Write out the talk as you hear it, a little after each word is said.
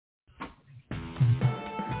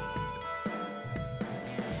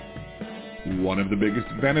One of the biggest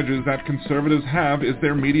advantages that conservatives have is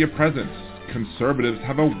their media presence. Conservatives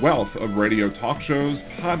have a wealth of radio talk shows,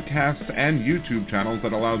 podcasts, and YouTube channels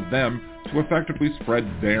that allow them to effectively spread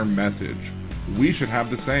their message. We should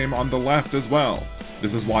have the same on the left as well.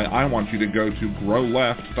 This is why I want you to go to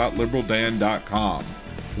growleft.liberaldan.com.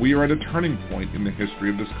 We are at a turning point in the history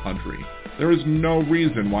of this country. There is no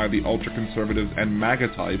reason why the ultra-conservatives and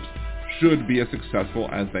MAGA types should be as successful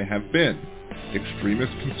as they have been.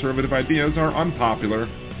 Extremist conservative ideas are unpopular,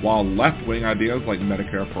 while left-wing ideas like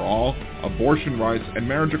Medicare for all, abortion rights, and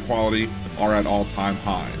marriage equality are at all-time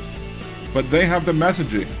highs. But they have the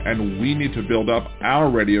messaging, and we need to build up our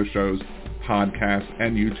radio shows, podcasts,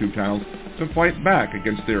 and YouTube channels to fight back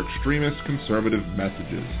against their extremist conservative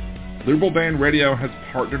messages. Liberal Dan Radio has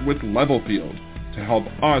partnered with Levelfield to help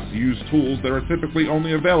us use tools that are typically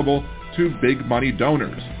only available to big money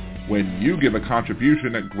donors. When you give a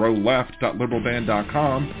contribution at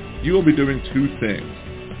growleft.liberaldan.com, you will be doing two things.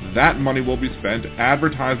 That money will be spent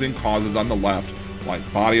advertising causes on the left,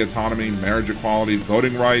 like body autonomy, marriage equality,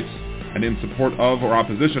 voting rights, and in support of or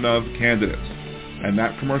opposition of candidates. And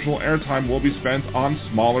that commercial airtime will be spent on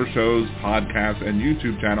smaller shows, podcasts, and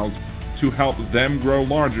YouTube channels to help them grow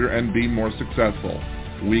larger and be more successful.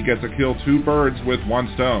 We get to kill two birds with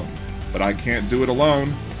one stone, but I can't do it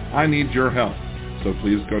alone. I need your help. So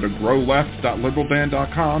please go to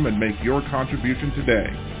growleft.liberaldan.com and make your contribution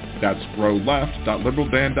today. That's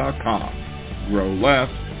growleft.liberaldan.com.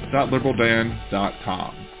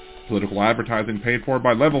 growleft.liberaldan.com. Political advertising paid for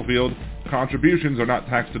by Levelfield. Contributions are not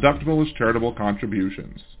tax deductible as charitable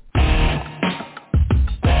contributions.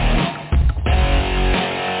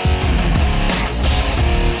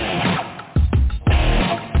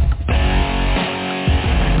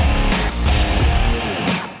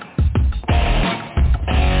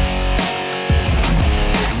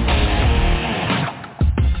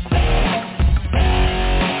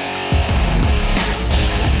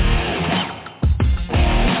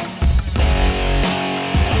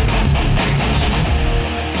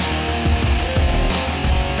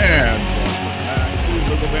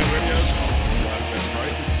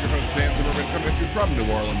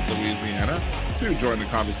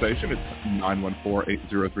 Conversation. It's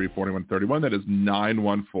 914-803-4131. That is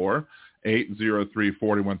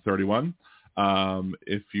 914-803-4131.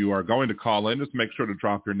 If you are going to call in, just make sure to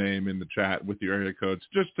drop your name in the chat with your area codes,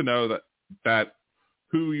 just to know that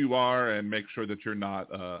who you are and make sure that you're not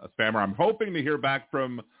a spammer. I'm hoping to hear back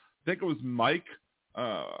from, I think it was Mike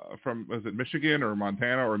from, was it Michigan or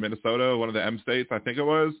Montana or Minnesota, one of the M states, I think it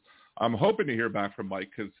was. I'm hoping to hear back from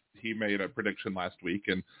Mike because he made a prediction last week,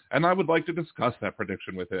 and I would like to discuss that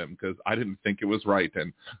prediction with him because I didn't think it was right,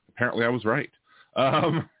 and apparently I was right.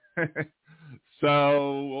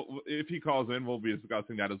 So if he calls in, we'll be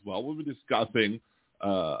discussing that as well. We'll be discussing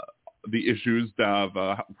the issues of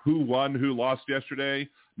who won, who lost yesterday,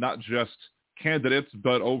 not just candidates,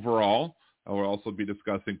 but overall. We'll also be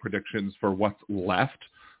discussing predictions for what's left.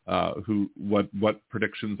 What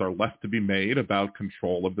predictions are left to be made about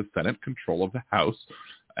control of the Senate, control of the House,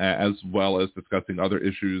 as well as discussing other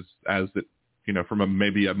issues as it, from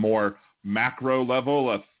maybe a more macro level,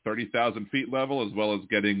 a 30,000 feet level, as well as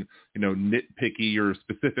getting, nitpicky or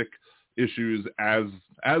specific issues as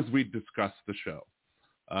we discuss the show.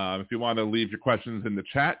 If you want to leave your questions in the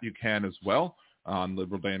chat, you can as well on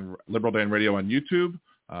Liberal Dan Radio on YouTube.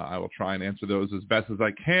 I will try and answer those as best as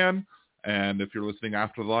I can. And if you're listening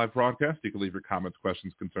after the live broadcast, you can leave your comments,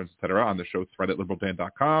 questions, concerns, etc. on the show thread at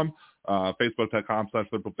liberaldan.com,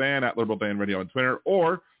 facebook.com/liberaldan, at liberaldan radio on Twitter,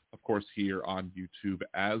 or, of course, here on YouTube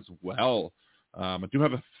as well. I do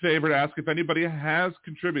have a favor to ask. If anybody has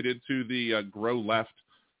contributed to the Grow Left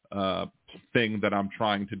thing that I'm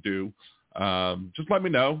trying to do, just let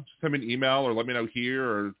me know. Just send me an email or let me know here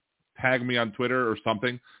or tag me on Twitter or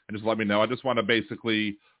something and just let me know. I just want to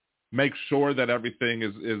basically make sure that everything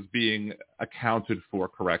is being accounted for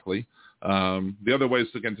correctly. The other ways,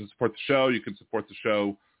 again, to support the show, you can support the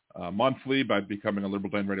show monthly by becoming a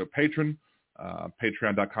Liberal Dan Radio patron,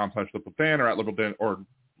 patreon.com/LiberalDan or at LiberalDan or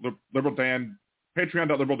LiberalDan,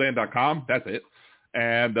 patreon.liberaldan.com. That's it.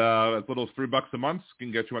 And as little as $3 a month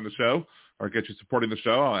can get you on the show or get you supporting the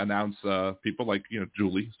show. I'll announce people like,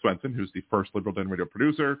 Julie Swenson, who's the first Liberal Dan Radio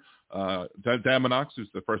producer, Dan Minox, who's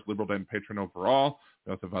the first Liberal Dan patron overall.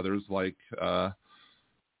 We also have others like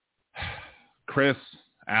Chris,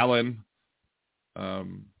 Alan.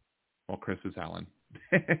 Chris is Alan.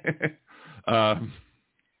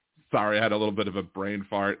 Sorry, I had a little bit of a brain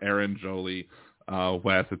fart. Aaron, Jolie,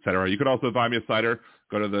 Wes, etc. You could also buy me a cider.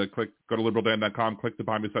 Go to liberaldan.com, click the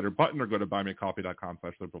buy me a cider button, or go to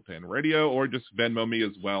buymeacoffee.com/liberaldanradio, or just Venmo me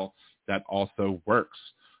as well. That also works.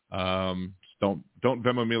 Don't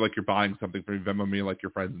Venmo me like you're buying something from me. Venmo me like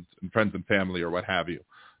your friends and family or what have you.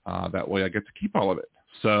 That way I get to keep all of it.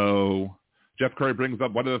 So Jeff Curry brings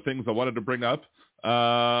up one of the things I wanted to bring up.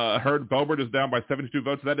 I heard Boebert is down by 72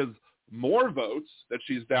 votes. That is more votes that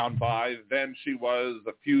she's down by than she was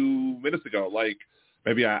a few minutes ago, like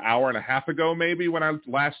maybe an hour and a half ago, maybe when I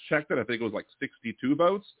last checked it. I think it was like 62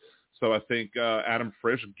 votes. So I think Adam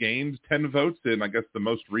Frisch gained 10 votes in, I guess, the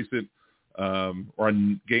most recent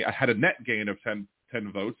I had a net gain of 10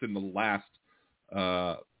 votes in the last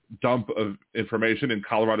dump of information in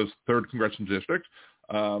Colorado's 3rd congressional district.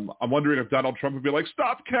 I'm wondering if Donald Trump would be like,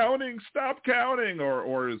 stop counting,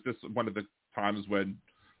 or is this one of the times when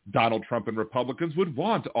Donald Trump and Republicans would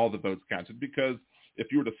want all the votes counted? Because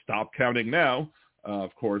if you were to stop counting now,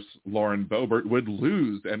 of course, Lauren Boebert would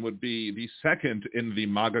lose and would be the second in the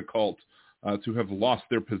MAGA cult to have lost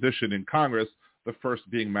their position in Congress, the first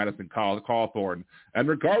being Madison Cawthorn. And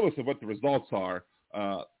regardless of what the results are,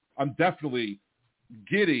 I'm definitely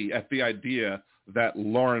giddy at the idea that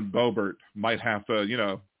Lauren Boebert might have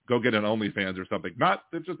to, go get an OnlyFans or something. Not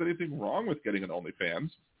that there's just anything wrong with getting an OnlyFans.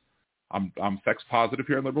 I'm sex positive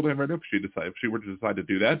here on Liberal Dan Radio if she were to decide to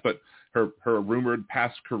do that, but her rumored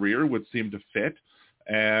past career would seem to fit.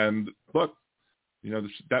 And look,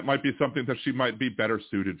 that might be something that she might be better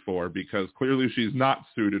suited for, because clearly she's not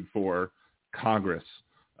suited for Congress.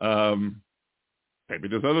 Maybe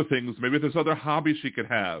there's other things. Maybe there's other hobbies she could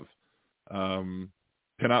have.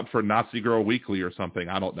 Pin up for Nazi Girl Weekly or something.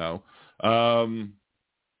 I don't know.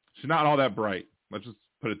 She's not all that bright. Let's just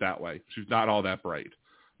put it that way. She's not all that bright.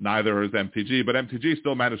 Neither is MTG, but MTG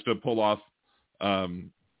still managed to pull off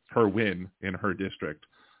her win in her district,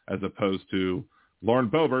 as opposed to Lauren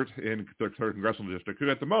Boebert in the 3rd congressional district,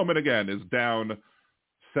 who at the moment, again, is down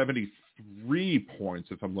 73 points,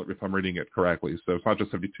 if I'm reading it correctly. So it's not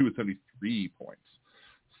just 72, it's 73 points.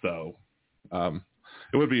 So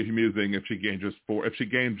it would be amusing if she gained just 4. If she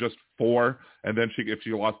gained just 4, and then if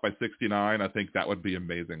she lost by 69, I think that would be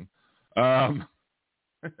amazing.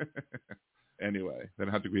 Anyway, then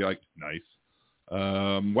it had to be like nice.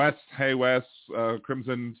 Wes, hey Wes,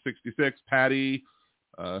 Crimson 66, Patty.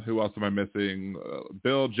 Who else am I missing?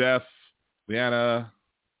 Bill, Jeff, Leanna.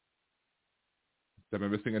 Am I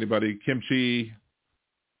missing anybody? Kimchi.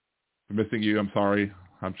 I'm missing you. I'm sorry.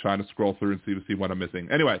 I'm trying to scroll through and see what I'm missing.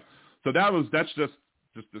 Anyway, so that's just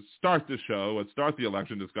to start the show and start the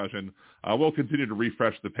election discussion. We'll continue to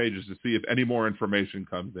refresh the pages to see if any more information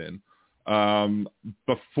comes in.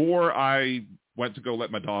 Before I went to go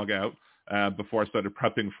let my dog out, before I started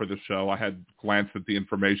prepping for the show, I had glanced at the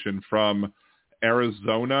information from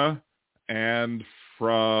Arizona and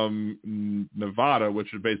from Nevada,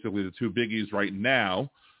 which are basically the 2 biggies right now.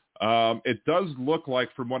 It does look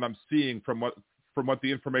like, from what I'm seeing, from what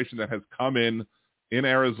the information that has come in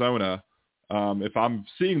Arizona, if I'm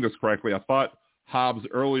seeing this correctly, I thought Hobbs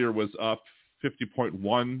earlier was up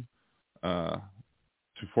 50.1 to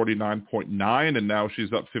 49.9, and now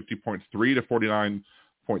she's up 50.3 to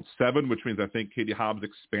 49.7, which means I think Katie Hobbs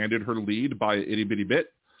expanded her lead by an itty bitty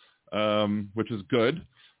bit, which is good.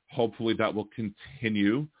 Hopefully that will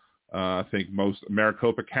continue. I think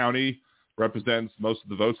Maricopa County represents most of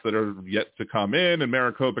the votes that are yet to come in, and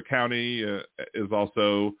Maricopa County is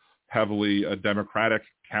also heavily a Democratic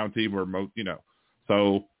county where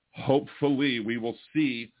so hopefully we will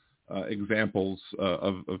see examples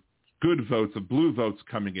of good votes, of blue votes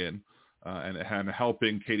coming in, and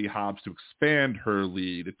helping Katie Hobbs to expand her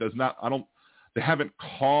lead. It does not. They haven't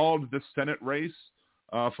called the Senate race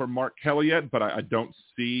for Mark Kelly yet, but I don't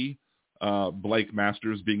see Blake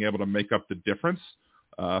Masters being able to make up the difference.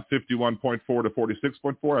 51.4 to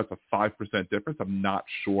 46.4. That's a 5% difference. I'm not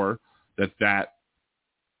sure that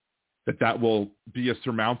will be a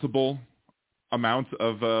surmountable amount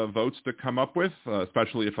of votes to come up with,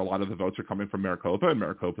 especially if a lot of the votes are coming from Maricopa, and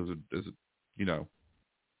Maricopa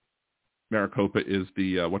Maricopa is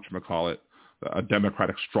the whatchamacallit, a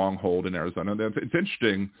Democratic stronghold in Arizona. And it's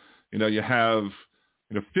interesting, you have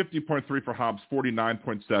 50.3 for Hobbs,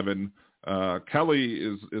 49.7. Kelly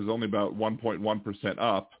is only about 1.1%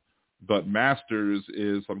 up, but Masters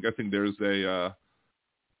is, I'm guessing there's a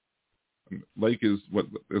Lake is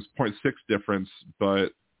 0.6 difference,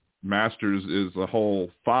 but Masters is a whole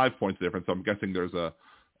 5 points difference. So I'm guessing there's a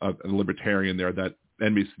libertarian there that the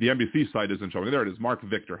NBC site isn't showing. There it is. Mark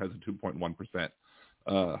Victor has a 2.1%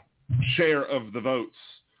 share of the votes.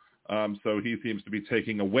 So he seems to be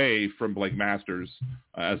taking away from Blake Masters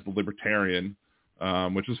as the libertarian,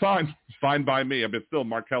 which is fine. It's fine by me. But still,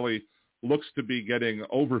 Mark Kelly looks to be getting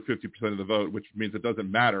over 50% of the vote, which means it doesn't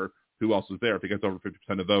matter who else is there. If he gets over 50%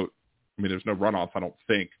 of the vote, there's no runoff, I don't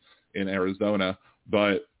think, in Arizona.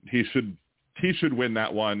 But he should he should win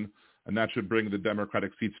that one, and that should bring the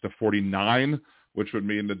Democratic seats to 49, which would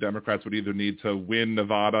mean the Democrats would either need to win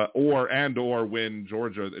Nevada or win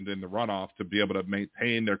Georgia in the runoff to be able to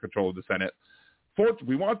maintain their control of the Senate.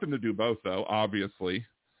 We want them to do both, though, obviously.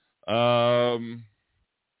 Let's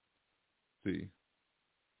see.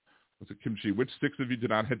 Was it Kimchi? Which 6 of you did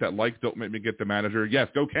not hit that like? Don't make me get the manager. Yes,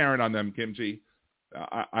 go Karen on them, Kimchi.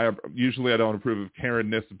 I usually I don't approve of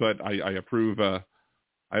Karen-ness, but I approve. I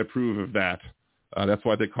approve of that. That's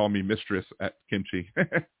why they call me Mistress at Kimchi.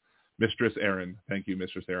 Mistress Aaron. Thank you,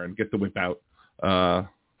 Mistress Aaron. Get the whip out.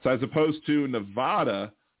 So as opposed to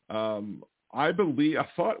Nevada, I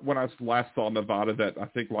thought when I last saw Nevada that I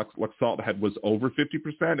think Laxalt was over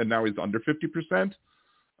 50%, and now he's under 50%.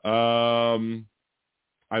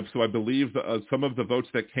 So I believe some of the votes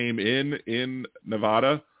that came in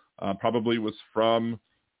Nevada probably was from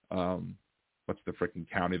what's the freaking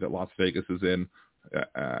county that Las Vegas is in?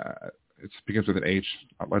 It begins with an H.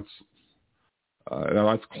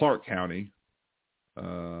 That's Clark County.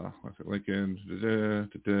 Let's see, Lincoln.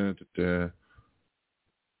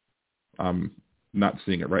 I'm not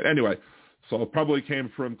seeing it right. Anyway, so it probably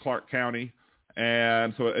came from Clark County.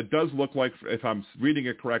 And so it does look like, if I'm reading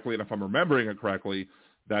it correctly and if I'm remembering it correctly,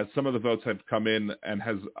 that some of the votes have come in and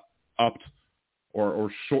has upped or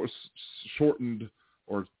shortened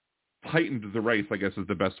or tightened the race, I guess is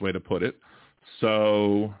the best way to put it.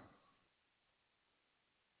 So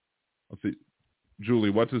let's see. Julie,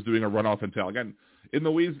 what is doing a runoff entail? Again, in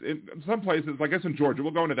some places, I guess in Georgia,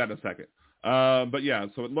 we'll go into that in a second. But yeah,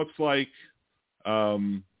 so it looks like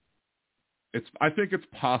I think it's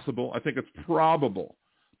possible. I think it's probable,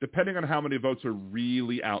 depending on how many votes are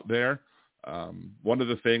really out there. One of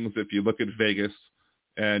the things, if you look at Vegas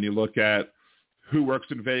and you look at who works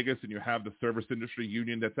in Vegas and you have the service industry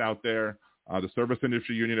union that's out there, the service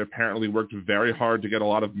industry union apparently worked very hard to get a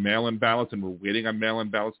lot of mail-in ballots, and we're waiting on mail-in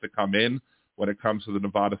ballots to come in when it comes to the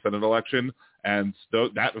Nevada Senate election. And so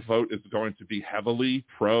that vote is going to be heavily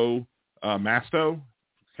pro-Masto.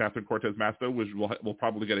 Catherine Cortez Masto, which will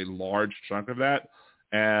probably get a large chunk of that.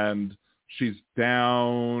 And she's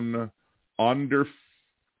down under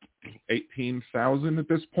 18,000 at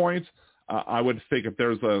this point. I would think it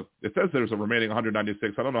says there's a remaining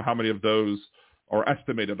 196. I don't know how many of those are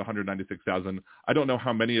estimated 196,000. I don't know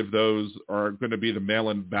how many of those are going to be the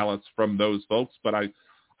mail-in ballots from those folks, but I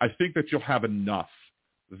think that you'll have enough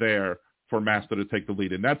there for Masto to take the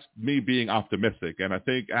lead. And that's me being optimistic. And I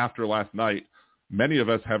think after last night, many of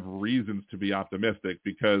us have reasons to be optimistic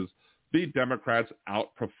because the Democrats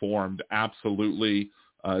outperformed absolutely.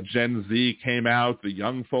 Gen Z came out, the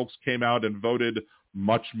young folks came out and voted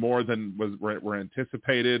much more than were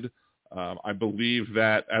anticipated. I believe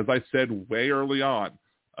that, as I said way early on,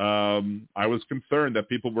 I was concerned that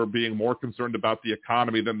people were being more concerned about the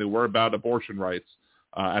economy than they were about abortion rights.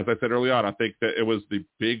 As I said early on, I think that it was the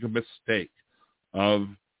big mistake of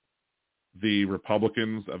the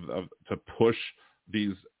Republicans to push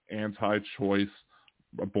these anti-choice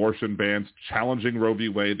abortion bans, challenging Roe v.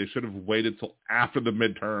 Wade. They should have waited till after the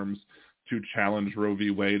midterms to challenge Roe v.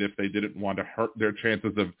 Wade if they didn't want to hurt their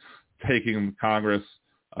chances of taking Congress.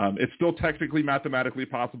 It's still technically mathematically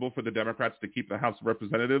possible for the Democrats to keep the House of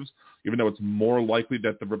Representatives, even though it's more likely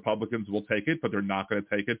that the Republicans will take it, but they're not going to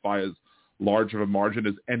take it by as large of a margin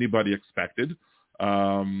as anybody expected.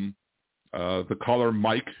 The caller,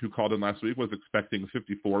 Mike, who called in last week, was expecting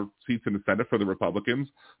 54 seats in the Senate for the Republicans.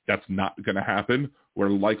 That's not going to happen. We're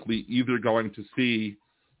likely either going to see,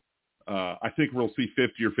 I think we'll see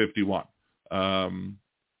 50 or 51.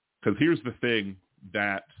 Because here's the thing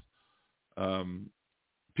that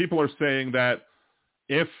people are saying that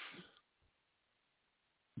if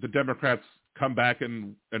the Democrats come back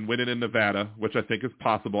and win it in Nevada, which I think is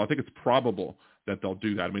possible, I think it's probable that they'll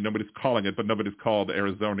do that. I mean, nobody's calling it, but nobody's called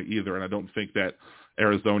Arizona either, and I don't think that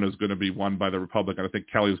Arizona is going to be won by the Republican. I think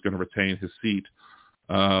Kelly is going to retain his seat.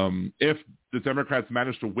 If the Democrats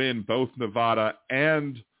manage to win both Nevada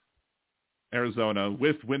and Arizona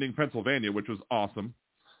with winning Pennsylvania, which was awesome,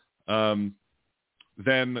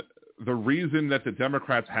 then the reason that the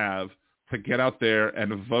Democrats have to get out there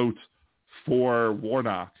and vote for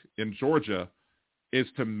Warnock in Georgia is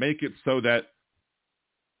to make it so that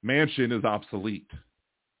Manchin is obsolete.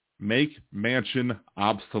 Make Manchin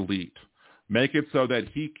obsolete. Make it so that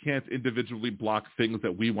he can't individually block things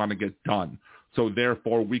that we want to get done. So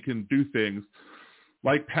therefore, we can do things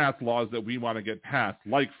like pass laws that we want to get passed,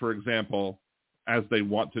 like, for example, as they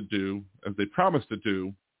want to do, as they promise to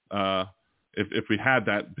do, if we had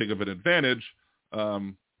that big of an advantage,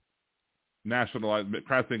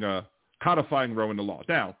 codifying Roe into law.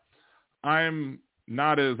 Now, I'm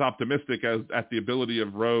not as optimistic as at the ability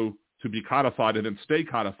of Roe to be codified and then stay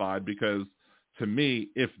codified, because to me,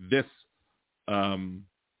 if this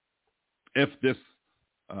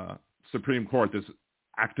Supreme Court, this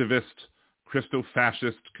activist,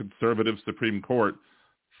 Christo-fascist, conservative Supreme Court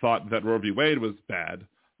thought that Roe v. Wade was bad,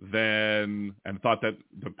 and thought that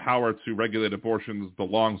the power to regulate abortions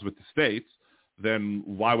belongs with the states, then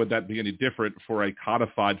why would that be any different for a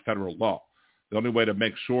codified federal law? The only way to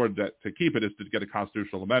make sure that to keep it is to get a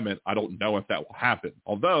constitutional amendment. I don't know if that will happen.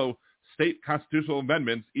 Although state constitutional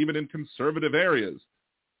amendments, even in conservative areas,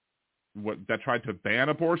 that tried to ban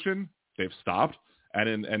abortion, they've stopped,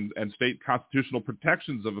 and state constitutional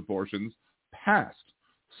protections of abortions passed.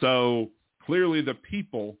 So clearly the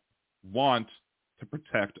people want to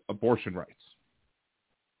protect abortion rights.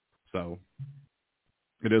 So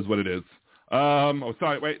it is what it is.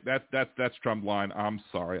 Sorry, wait, that's Trumpline. I'm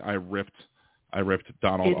sorry, I ripped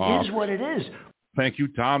Donald off. It is what it is. Thank you,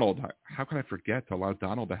 Donald. How can I forget to allow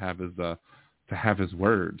Donald to have his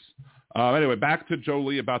words? Anyway, back to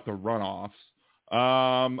Jolie about the runoffs.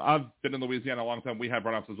 I've been in Louisiana a long time. We have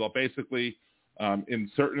runoffs as well. Basically,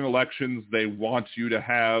 in certain elections, they want you to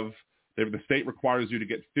have, the state requires you to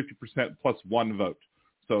get 50% plus one vote.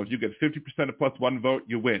 So if you get 50% plus one vote,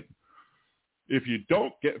 you win. If you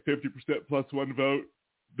don't get 50% plus one vote,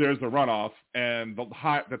 there's a runoff, and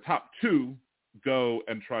the top two go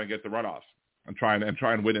and try and get the runoff and try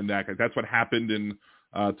and win in that. That's what happened in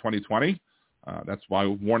 2020. That's why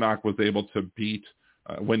Warnock was able to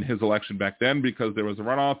win his election back then, because there was a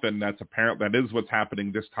runoff, and that's apparent. That is what's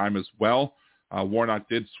happening this time as well. Warnock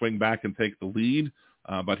did swing back and take the lead,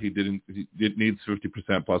 but he needs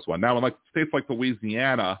 50% plus one. Now, in states like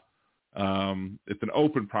Louisiana, it's an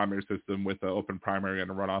open primary system with an open primary and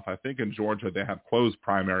a runoff. I think in Georgia they have closed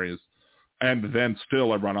primaries and then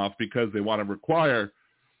still a runoff, because they want to require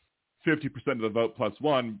 50% of the vote plus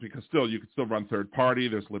one, because you can still run third party.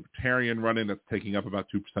 There's Libertarian running that's taking up about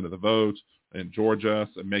 2% of the vote in Georgia,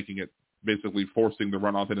 so making it basically forcing the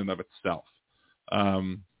runoff in and of itself.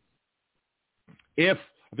 I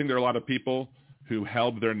think there are a lot of people who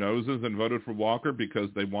held their noses and voted for Walker because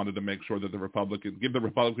they wanted to make sure that give the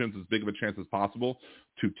Republicans as big of a chance as possible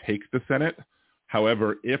to take the Senate.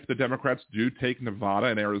 However, if the Democrats do take Nevada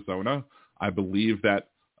and Arizona, I believe that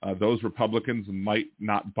those Republicans might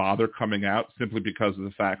not bother coming out, simply because of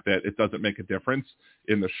the fact that it doesn't make a difference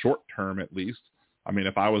in the short term, at least. I mean,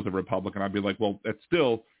 if I was a Republican, I'd be like, well, it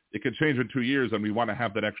could change in 2 years, and we want to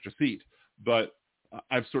have that extra seat. But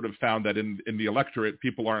I've sort of found that in the electorate,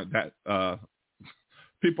 people aren't that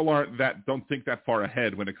don't think that far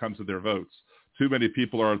ahead when it comes to their votes. Too many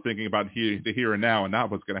people are thinking about the here and now, and not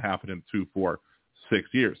what's going to happen in 2, 4, 6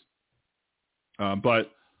 years.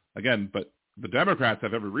 But the Democrats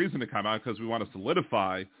have every reason to come out, because we want to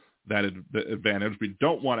solidify that advantage. We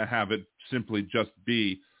don't want to have it simply just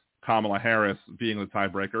be Kamala Harris being the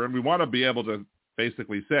tiebreaker, and we want to be able to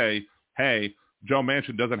basically say, hey, Joe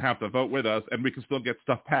Manchin doesn't have to vote with us, and we can still get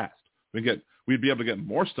stuff passed. We'd be able to get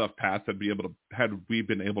more stuff passed had we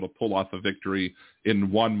been able to pull off a victory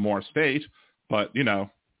in one more state. But let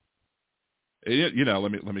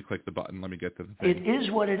me click the button. Let me get to the thing. It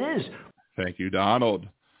is what it is. Thank you, Donald.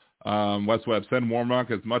 West Web, send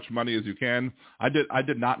Warnock as much money as you can. I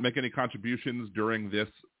did not make any contributions during this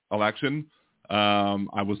election.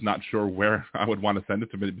 I was not sure where I would want to send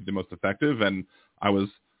it to be the most effective, and I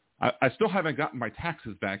still haven't gotten my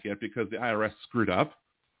taxes back yet because the IRS screwed up.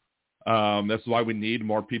 That's why we need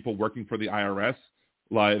more people working for the IRS,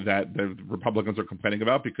 like that the Republicans are complaining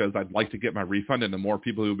about, because I'd like to get my refund, and the more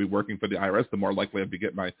people who will be working for the IRS, the more likely I'd be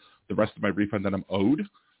get the rest of my refund that I'm owed.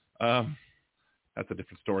 That's a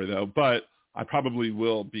different story, though. But I probably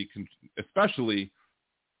will be, especially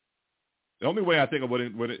the only way I think I would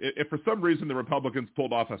if for some reason the Republicans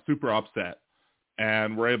pulled off a super upset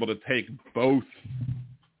and were able to take both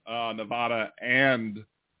Nevada and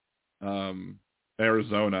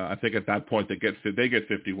Arizona. I think at that point they get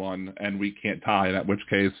 51 and we can't tie. In which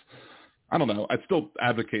case, I don't know. I'd still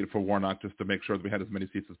advocate for Warnock just to make sure that we had as many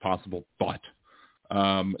seats as possible. But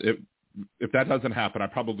if that doesn't happen, I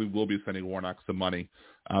probably will be sending Warnock some money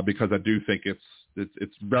because I do think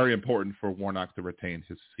it's very important for Warnock to retain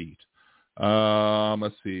his seat.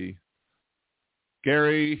 Let's see.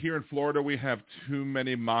 Gary, here in Florida, we have too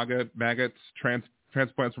many maggots,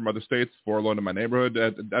 transplants from other states, 4 alone in my neighborhood.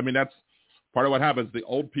 I mean, that's part of what happens. The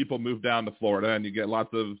old people move down to Florida, and you get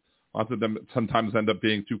lots of them sometimes end up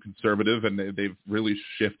being too conservative, and they've really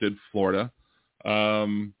shifted Florida.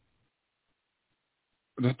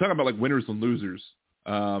 Let's talk about like winners and losers.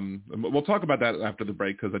 We'll talk about that after the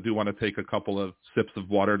break because I do want to take a couple of sips of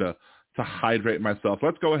water to hydrate myself.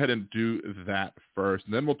 Let's go ahead and do that first,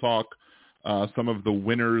 and then we'll talk some of the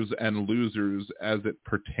winners and losers as it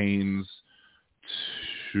pertains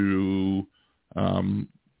to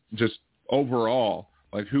just overall,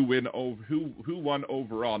 like who won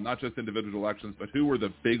overall, not just individual elections, but who were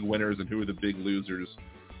the big winners and who were the big losers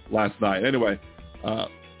last night. Anyway,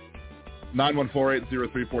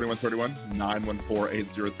 914-803-4131,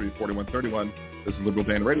 914-803-4131. This is Liberal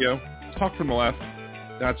Dan Radio. Talk from the left.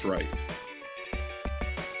 That's right.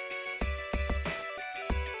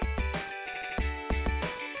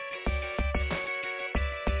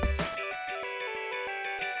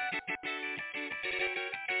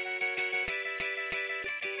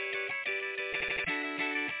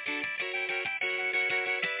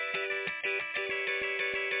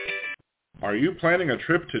 Are you planning a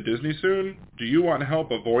trip to Disney soon? Do you want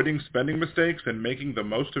help avoiding spending mistakes and making the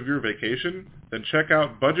most of your vacation? Then check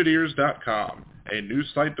out Budgeteers.com, a new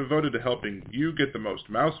site devoted to helping you get the most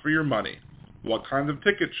mouse for your money. What kinds of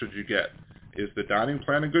tickets should you get? Is the dining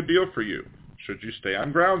plan a good deal for you? Should you stay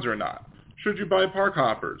on grounds or not? Should you buy park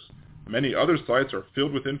hoppers? Many other sites are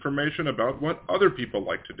filled with information about what other people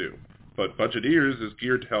like to do, but Budgeteers is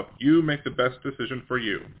geared to help you make the best decision for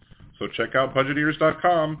you. So check out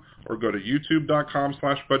Budgeteers.com or go to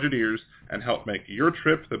YouTube.com/Budgeteers and help make your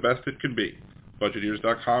trip the best it can be.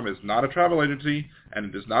 Budgeteers.com is not a travel agency and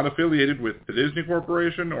it is not affiliated with the Disney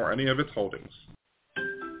Corporation or any of its holdings.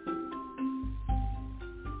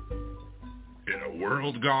 In a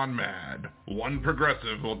world gone mad, one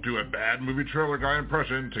progressive will do a bad movie trailer guy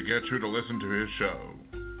impression to get you to listen to his show.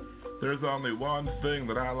 There's only one thing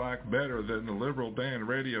that I like better than the Liberal Dan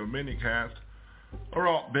Radio minicast. All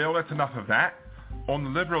right, Bill, that's enough of that. On the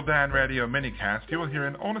Liberal Dan Radio minicast, you will hear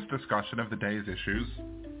an honest discussion of the day's issues,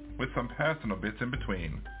 with some personal bits in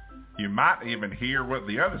between. You might even hear what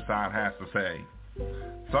the other side has to say,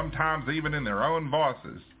 sometimes even in their own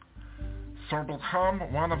voices. So become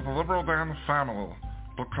one of the Liberal Dan family,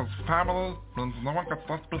 because family means no one gets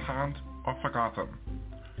left behind or forgotten.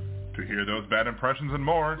 To hear those bad impressions and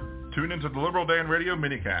more, tune into the Liberal Dan Radio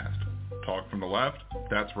minicast. Talk from the left,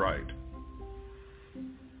 that's right.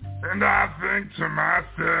 And I think to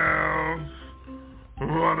myself,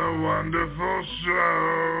 what a wonderful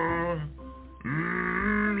show.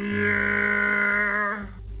 Yeah.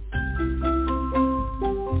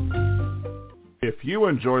 If you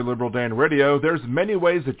enjoy Liberal Dan Radio, there's many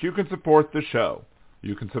ways that you can support the show.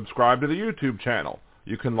 You can subscribe to the YouTube channel.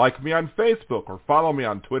 You can like me on Facebook or follow me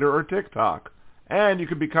on Twitter or TikTok. And you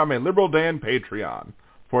can become a Liberal Dan Patreon.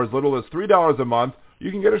 For as little as $3 a month,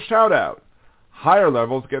 you can get a shout-out. Higher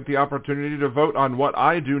levels get the opportunity to vote on what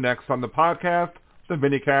I do next on the podcast, the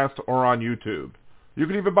minicast, or on YouTube. You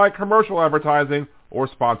can even buy commercial advertising or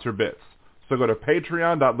sponsor bits. So go to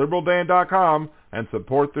patreon.liberaldan.com and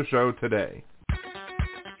support the show today.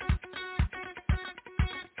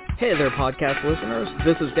 Hey there, podcast listeners.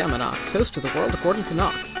 This is Deminox, host of The World According to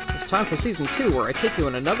Knox. It's time for Season 2, where I take you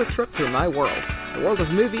on another trip through my world. The world of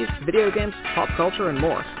movies, video games, pop culture, and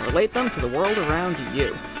more. Relate them to the world around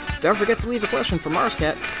you. Don't forget to leave a question for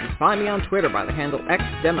Marscat and find me on Twitter by the handle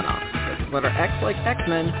XDeminox. That's the letter X like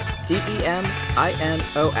X-Men,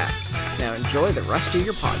 D-E-M-I-N-O-X. Now enjoy the rest of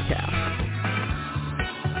your podcast.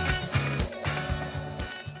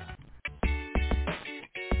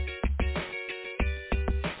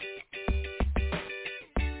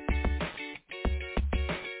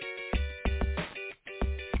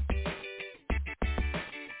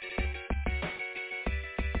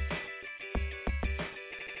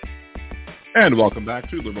 And welcome back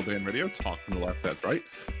to Liberal Dan Radio, Talk from the Left, that's right.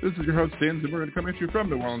 This is your host, Dan Zimmer, and coming at you from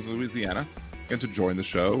New Orleans, Louisiana. And to join the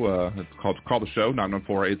show, it's called Call the Show,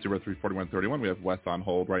 914-803-4131. We have Wes on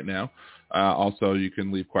hold right now. Also, you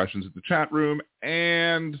can leave questions in the chat room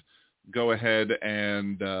and go ahead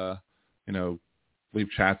and, leave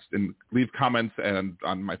chats and leave comments and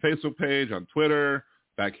on my Facebook page, on Twitter,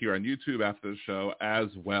 back here on YouTube after the show as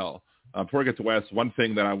well. Before I get to Wes, one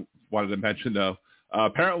thing that I wanted to mention, though,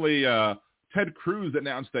 apparently Ted Cruz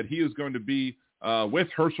announced that he is going to be with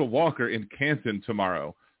Herschel Walker in Canton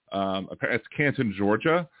tomorrow. It's Canton,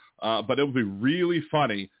 Georgia. But it would be really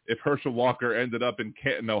funny if Herschel Walker ended up in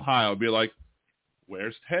Canton, Ohio. It'd be like,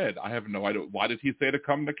 where's Ted? I have no idea. Why did he say to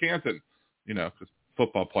come to Canton? Because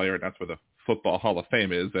football player, and that's where the Football Hall of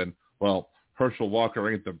Fame is. And, well, Herschel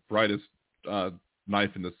Walker ain't the brightest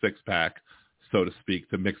knife in the six-pack, so to speak,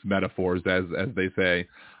 to mix metaphors, as they say.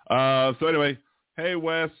 So anyway, hey,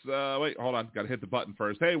 Wes. Wait, hold on. Got to hit the button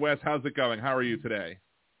first. Hey, Wes, how's it going? How are you today?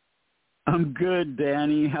 I'm good,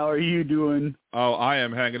 Danny. How are you doing? Oh, I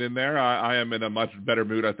am hanging in there. I am in a much better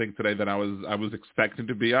mood, I think, today than I was expecting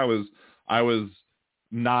to be. I was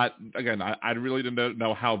not, again, I really didn't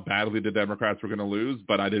know how badly the Democrats were going to lose,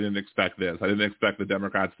 but I didn't expect this. I didn't expect the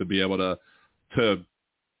Democrats to be able to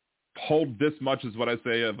hold this much, is what I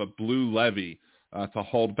say, of a blue levee to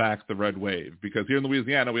hold back the red wave. Because here in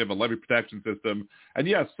Louisiana, we have a levee protection system. And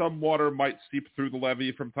yes, some water might seep through the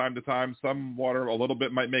levee from time to time. Some water, a little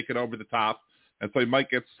bit, might make it over the top. And so you might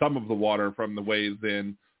get some of the water from the waves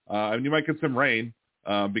in. And you might get some rain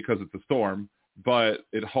because it's a storm. But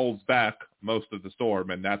it holds back most of the storm.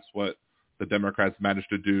 And that's what the Democrats managed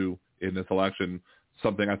to do in this election,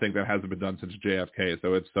 something I think that hasn't been done since JFK.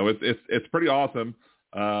 So it's pretty awesome.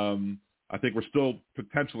 I think we're still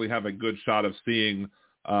potentially have a good shot of seeing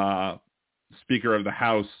Speaker of the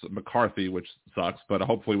House McCarthy, which sucks, but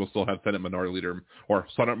hopefully we'll still have Senate Minority Leader Mitch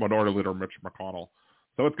McConnell.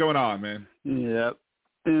 So what's going on, man? Yep.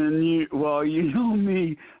 And you know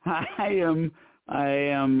me, I am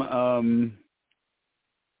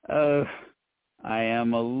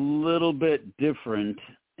a little bit different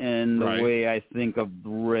in the way I think of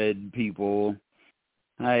red people.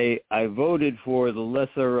 I voted for the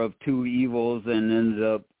lesser of two evils and ended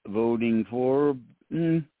up voting for,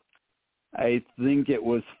 I think it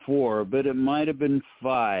was 4, but it might have been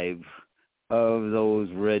 5 of those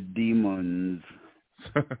red demons.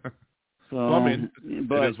 So, well, I mean,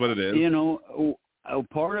 but, it is what it is. You know,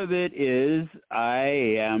 part of it is I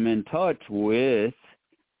am in touch with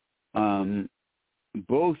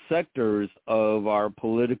both sectors of our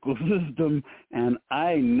political system, and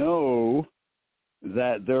I know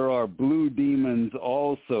that there are blue demons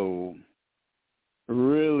also,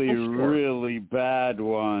 really bad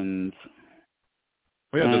ones.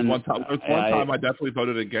 Well, yeah, there's one time I definitely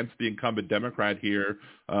voted against the incumbent Democrat here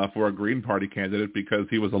for a Green Party candidate because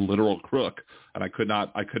he was a literal crook, and I could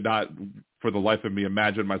not for the life of me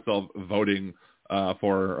imagine myself voting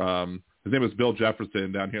for his name was Bill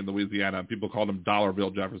Jefferson down here in Louisiana, and people called him Dollar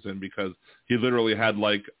Bill Jefferson because he literally had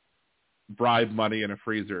like bribe money in a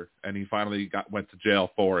freezer, and he finally went to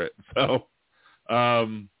jail for it. So I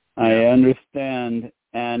understand,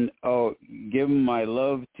 and give my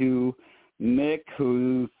love to Nick,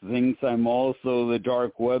 who thinks I'm also the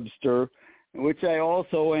Dark Webster, which I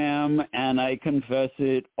also am, and I confess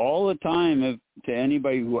it all the time to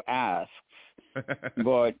anybody who asks.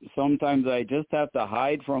 But sometimes I just have to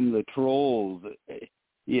hide from the trolls.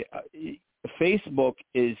 Yeah, Facebook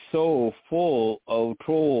is so full of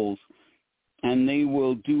trolls, and they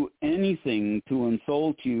will do anything to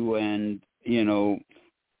insult you and, you know,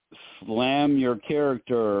 slam your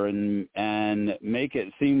character and make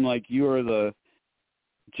it seem like you're the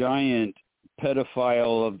giant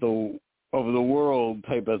pedophile of the world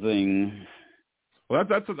type of thing. Well,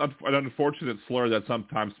 that's an unfortunate slur that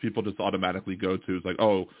sometimes people just automatically go to. It's like,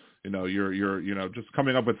 oh, you know, you're you know, just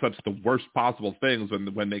coming up with such the worst possible things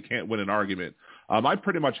when they can't win an argument. I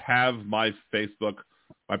pretty much have my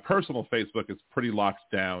personal Facebook is pretty locked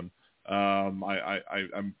down. I'm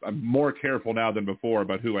more careful now than before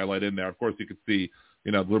about who I let in there. Of course, you could see,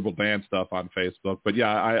 you know, liberal ban stuff on Facebook, but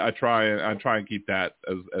yeah, I try and keep that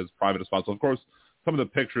as private as possible. Of course, some of the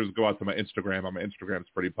pictures go out to my Instagram. My Instagram's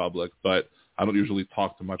pretty public, but I don't usually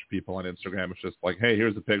talk to much people on Instagram. It's just like, hey,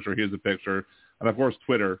 here's a picture, and of course,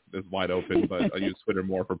 Twitter is wide open, but I use Twitter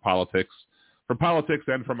more for politics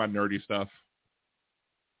and for my nerdy stuff.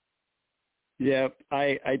 Yeah,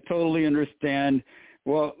 I totally understand.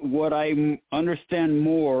 Well, what I understand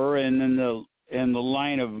more, and in the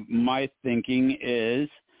line of my thinking is,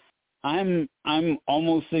 I'm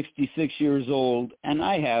almost 66 years old, and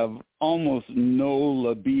I have almost no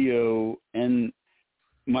libido in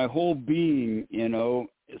my whole being. You know,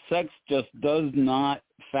 sex just does not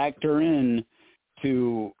factor in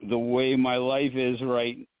to the way my life is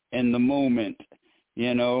right in the moment.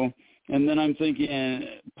 You know, and then I'm thinking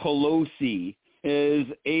Pelosi is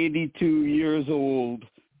 82 years old,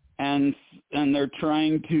 and they're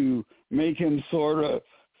trying to make him sort of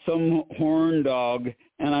some horn dog,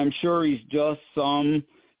 and I'm sure he's just some,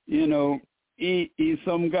 you know, he's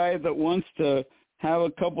some guy that wants to have a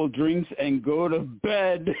couple drinks and go to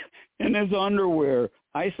bed in his underwear.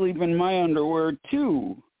 I sleep in my underwear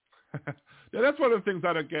too. Yeah, that's one of the things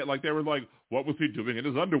I don't get. Like, they were like, what was he doing in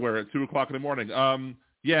his underwear at 2:00 in the morning?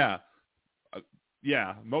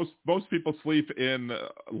 Yeah, most people sleep in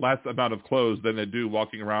less amount of clothes than they do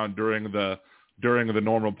walking around during the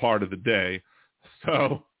normal part of the day.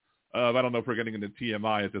 So I don't know if we're getting into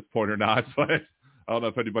TMI at this point or not, but I don't know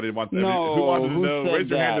if anybody wants to. No, who wanted to know? Raise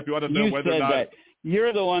your hand if you want to know whether or not. That.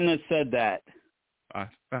 You're the one that said that. I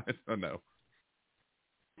don't know.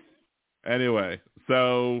 Anyway,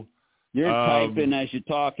 so you're typing as you're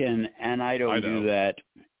talking, and I don't do that.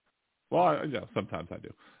 Well, sometimes I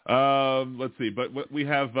do. Let's see. But what we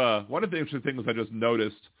have, one of the interesting things I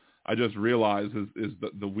just realized is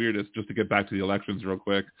the weirdest, just to get back to the elections real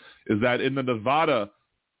quick, is that in the Nevada,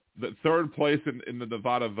 the third place in the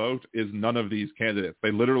Nevada vote is none of these candidates.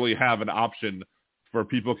 They literally have an option where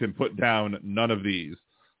people can put down none of these.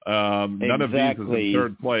 None of these is in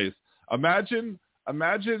third place. Imagine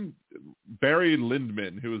Barry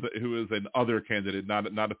Lyndon, who is an other candidate, not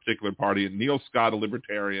a particular party, and Neil Scott, a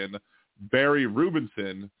libertarian, Barry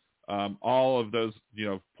Rubinson, all of those,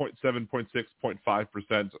 0.7, 0.6,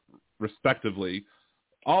 0.5% respectively.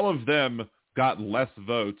 All of them got less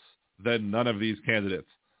votes than none of these candidates.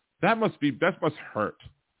 That must hurt.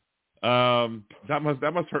 That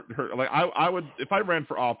must hurt. Like I would, if I ran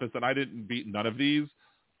for office and I didn't beat none of these,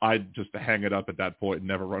 I'd just hang it up at that point and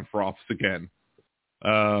never run for office again.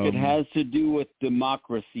 It has to do with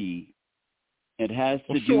democracy. It has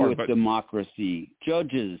to do with democracy.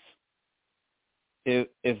 Judges,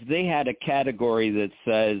 if they had a category that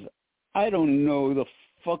says, I don't know the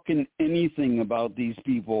fucking anything about these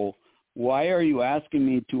people, why are you asking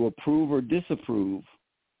me to approve or disapprove?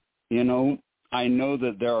 I know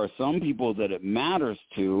that there are some people that it matters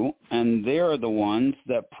to, and they're the ones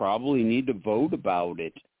that probably need to vote about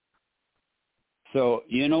it. So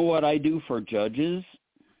you know what I do for judges?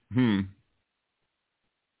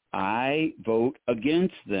 I vote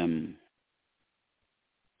against them.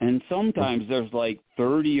 And sometimes there's like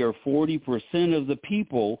 30 or 40% of the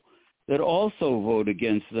people that also vote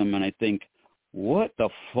against them. And I think, what the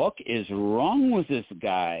fuck is wrong with this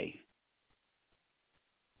guy?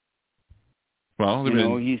 Well,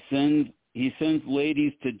 he sends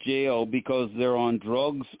ladies to jail because they're on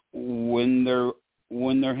drugs when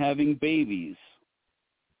they're having babies.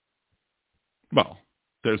 Well,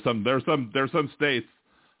 there's some states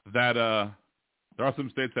that there are some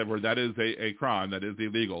states where that is a crime, that is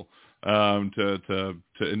illegal, to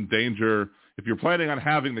endanger. If you're planning on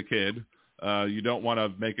having the kid, you don't want to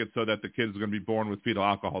make it so that the kid is going to be born with fetal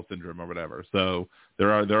alcohol syndrome or whatever. So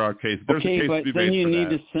there are cases. There's a case but to be then made you for need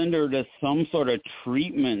that. to send her to some sort of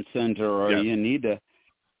treatment center, or you need to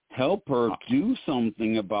help her do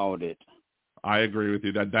something about it. I agree with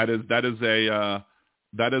you. That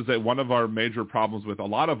is one of our major problems with a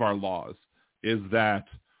lot of our laws is that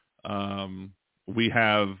we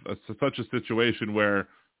have such a situation where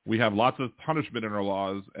we have lots of punishment in our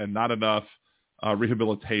laws and not enough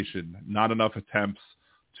rehabilitation, not enough attempts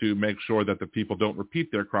to make sure that the people don't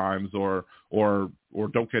repeat their crimes or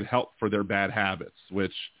don't get help for their bad habits,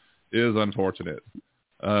 which is unfortunate.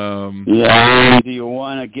 Do you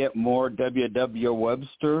want to get more W.W.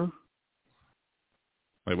 Webster?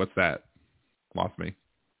 Wait, what's that? Lost me.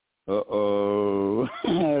 Uh-oh.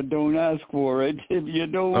 Don't ask for it if you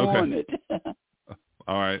don't want it.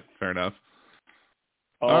 All right, fair enough.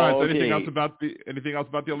 All right, so anything else about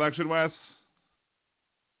the election, Wes?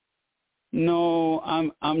 No,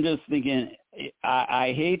 I'm just thinking.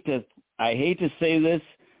 I hate to say this,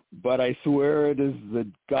 but I swear it is the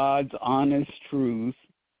God's honest truth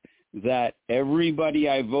that everybody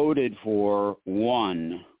I voted for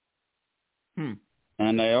won.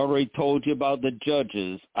 And I already told you about the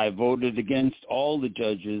judges. I voted against all the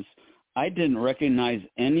judges. I didn't recognize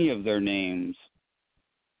any of their names.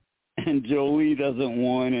 And Jolie doesn't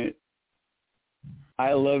want it.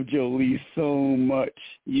 I love Jolie so much.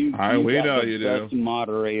 You got the best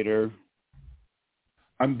moderator.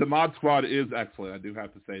 The mod squad is excellent. I do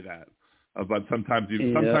have to say that. But sometimes you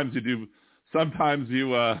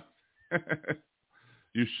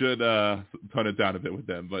you should tone it down a bit with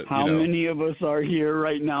them. But how many of us are here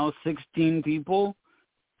right now? 16 people?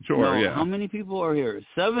 Sure, yeah. How many people are here?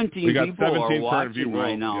 17 we got people 17 are watching viewers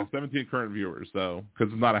right now. Yeah, 17 current viewers, so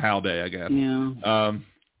because it's not a Hal day, I guess. Yeah.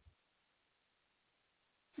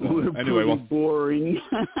 We're anyway, boring.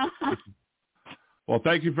 Well,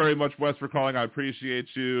 thank you very much, Wes, for calling. I appreciate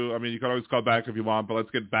you. I mean, you can always call back if you want, but let's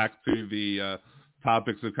get back to the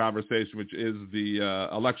topics of conversation, which is the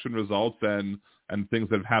election results and things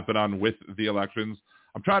that have happened on with the elections.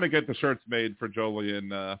 I'm trying to get the shirts made for Jolie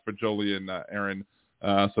and Aaron,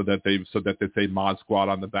 so that they say Mod Squad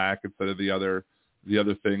on the back instead of the other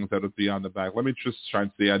things that would be on the back. Let me just try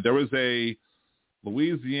and see. There was a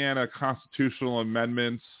Louisiana constitutional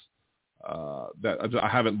amendments that I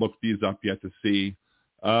haven't looked these up yet to see.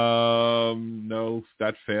 No,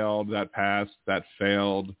 that failed. That passed. That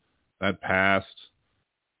failed. That passed.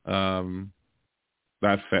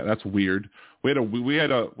 That's weird. We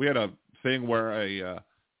had a thing where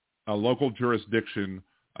a local jurisdiction,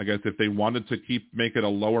 I guess, if they wanted to make it a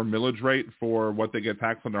lower millage rate for what they get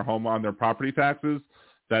taxed on their property taxes,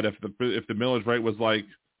 that if the millage rate was like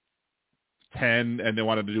 10 and they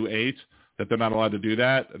wanted to do 8, that they're not allowed to do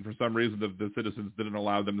that. And for some reason, the citizens didn't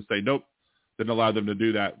allow them to say nope, didn't allow them to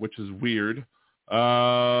do that, which is weird.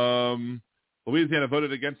 Louisiana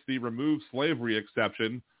voted against the remove slavery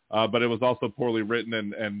exception, but it was also poorly written,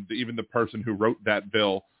 and even the person who wrote that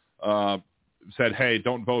bill said, hey,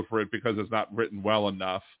 don't vote for it because it's not written well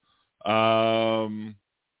enough.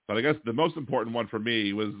 But I guess the most important one for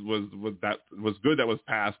me was that was good that was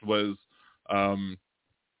passed was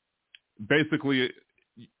basically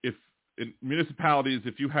if in municipalities,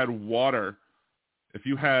 if you had water, if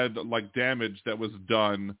you had like damage that was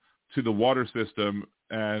done to the water system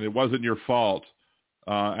and it wasn't your fault,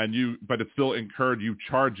 but it still incurred you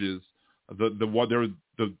charges,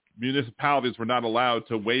 the municipalities were not allowed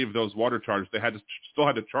to waive those water charges. They still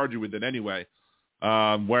had to charge you with it anyway.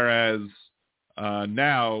 Whereas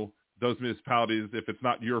now those municipalities, if it's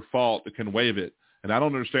not your fault, it can waive it. And I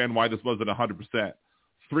don't understand why this wasn't 100%.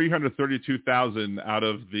 332,000 out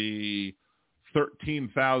of the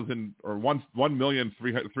 13,000 or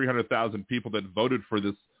 1,300,000 people that voted for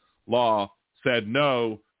this law said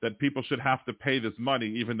no, that people should have to pay this money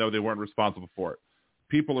even though they weren't responsible for it.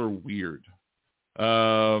 People are weird.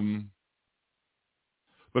 But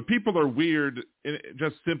people are weird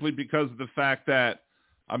just simply because of the fact that,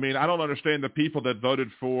 I mean, I don't understand the people that voted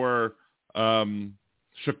for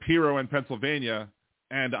Shapiro in Pennsylvania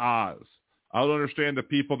and Oz. I don't understand the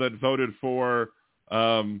people that voted for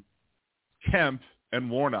Kemp and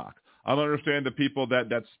Warnock. I don't understand the people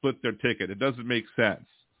that split their ticket. It doesn't make sense.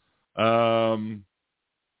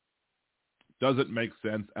 Doesn't make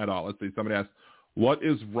sense at all. Let's see. Somebody asked, what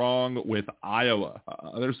is wrong with Iowa?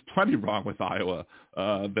 There's plenty wrong with Iowa.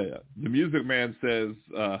 The Music Man says,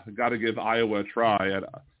 got to give Iowa a try.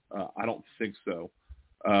 I don't think so.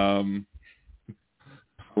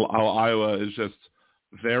 Iowa is just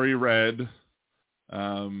very red.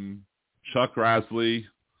 Chuck Grassley,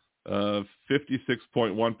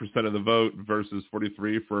 56.1% of the vote versus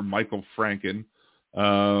 43% for Michael Franken.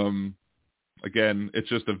 Again, it's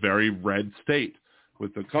just a very red state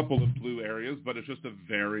with a couple of blue areas, but it's just a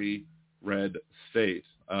very red state.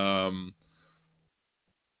 Of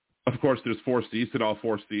course, there's 4 seats, and all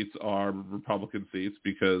 4 seats are Republican seats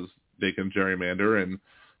because they can gerrymander. And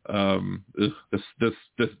the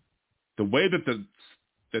way that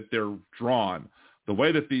they're drawn, the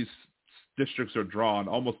way that these districts are drawn,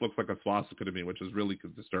 almost looks like a swastika to me, which is really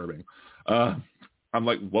disturbing. I'm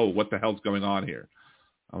like, whoa, what the hell's going on here?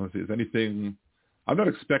 I want to see, is anything? I'm not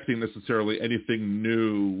expecting necessarily anything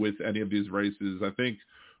new with any of these races. I think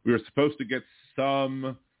we were supposed to get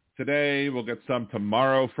some today. We'll get some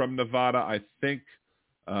tomorrow from Nevada, I think.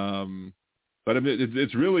 But I mean,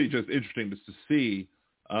 it's really just interesting just to see,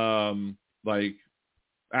 like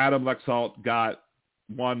Adam Lexalt got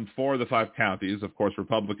 1 for the 5 counties. Of course,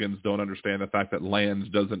 Republicans don't understand the fact that Lands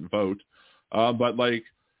doesn't vote. But like,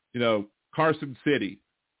 you know, Carson City,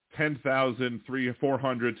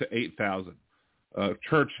 10,400 to 8,000.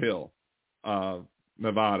 Churchill,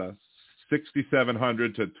 Nevada,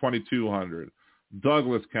 6,700 to 2,200.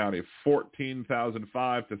 Douglas County,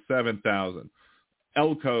 14,005 to 7,000.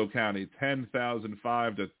 Elko County,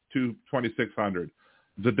 10,005 to 2,600.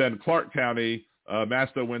 Then Clark County,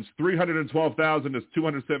 Masto wins 312,000 to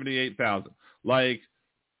 278,000. Like,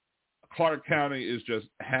 Clark County is just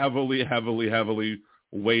heavily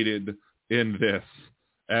weighted in this.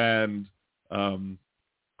 And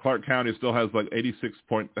Clark County still has like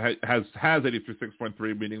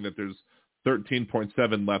 86.3, meaning that there's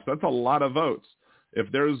 13.7 left. That's a lot of votes.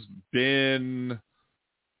 If there's been,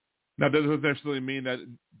 now that doesn't necessarily mean that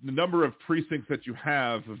the number of precincts that you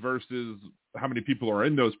have versus how many people are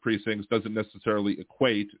in those precincts doesn't necessarily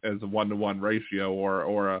equate as a 1-to-1 ratio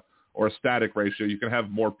or a static ratio. You can have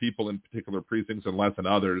more people in particular precincts and less in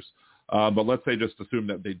others. But let's say just assume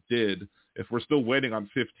that they did. If we're still waiting on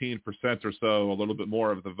 15% or so, a little bit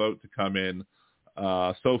more of the vote to come in,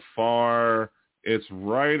 so far it's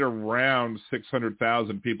right around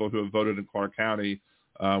 600,000 people who have voted in Clark County.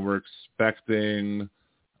 We're expecting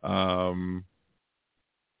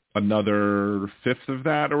another fifth of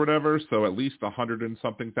that or whatever, so at least 100 and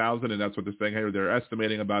something thousand, and that's what they're saying here. They're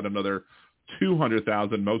estimating about another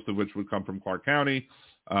 200,000, most of which would come from Clark County.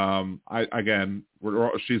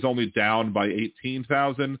 She's only down by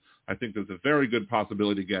 18,000. I think there's a very good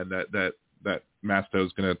possibility again that Masto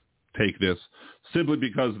is going to take this simply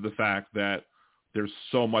because of the fact that there's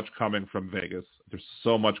so much coming from Vegas. There's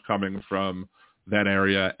so much coming from that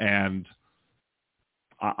area, and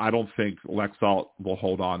I don't think Lexalt will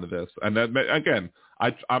hold on to this. And then again,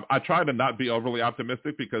 I try to not be overly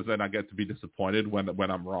optimistic because then I get to be disappointed when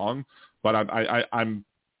I'm wrong. But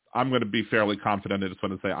I'm going to be fairly confident in this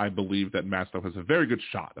one and say I believe that Maslow has a very good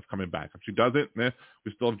shot of coming back. If she doesn't, we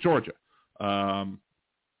still have Georgia,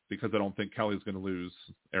 because I don't think Kelly's going to lose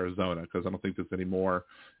Arizona, because I don't think there's any more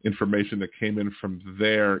information that came in from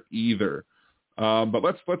there either. But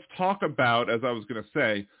let's talk about, as I was going to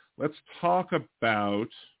say, let's talk about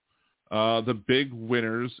the big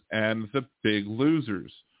winners and the big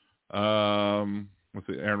losers. Let's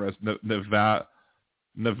see, Aaron Rest,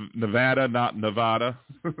 Nevada, not Nevada.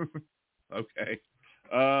 Okay.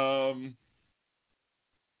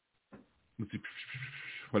 Let's see.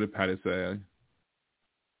 What did Patty say?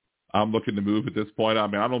 I'm looking to move at this point. I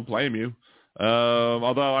mean, I don't blame you.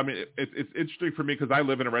 Although, I mean, it's interesting for me because I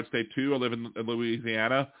live in a red state too. I live in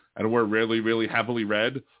Louisiana, and we're really, really heavily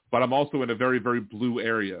red. But I'm also in a very, very blue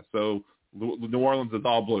area. So New Orleans is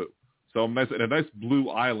all blue. So I'm in a nice blue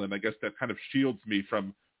island. I guess that kind of shields me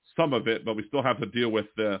from some of it, but we still have to deal with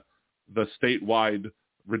the statewide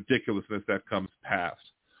ridiculousness that comes past.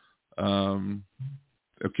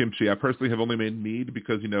 Kimchi, I personally have only made mead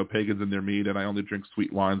because, pagans in their mead, and I only drink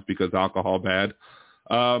sweet wines because alcohol bad.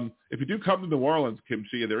 If you do come to New Orleans,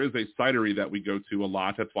 Kimchi, there is a cidery that we go to a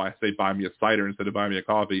lot. That's why I say buy me a cider instead of buy me a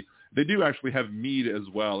coffee. They do actually have mead as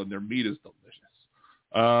well, and their mead is delicious.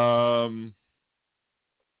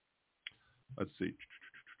 Let's see.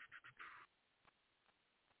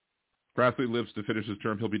 Grassley lives to finish his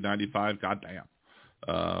term. He'll be 95. God damn.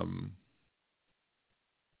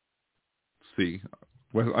 Let's see.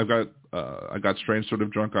 Well, I got strange sort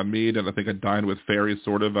of drunk on mead, and I think I dined with fairies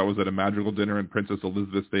sort of. I was at a magical dinner in Princess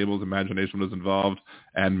Elizabeth Stables. Imagination was involved,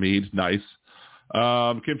 and mead. Nice.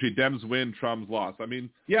 Kimchi, Dems win, Trump's loss. I mean,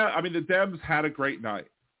 the Dems had a great night.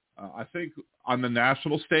 I think on the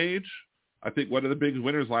national stage, I think one of the big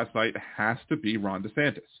winners last night has to be Ron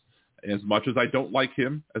DeSantis. As much as I don't like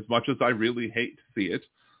him, as much as I really hate to see it,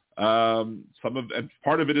 and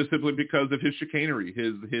part of it is simply because of his chicanery,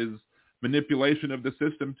 his manipulation of the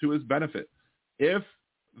system to his benefit. If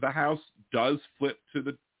the House does flip to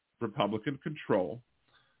the Republican control,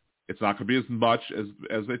 it's not going to be as much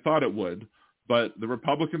as they thought it would, but the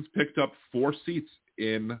Republicans picked up 4 seats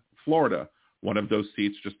in Florida. One of those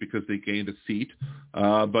seats just because they gained a seat,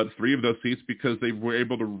 but 3 of those seats because they were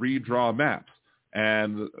able to redraw maps.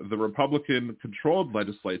 And the Republican-controlled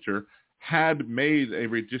legislature had made a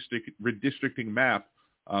redistricting map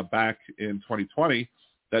back in 2020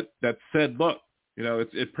 that said, look,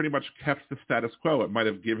 it pretty much kept the status quo. It might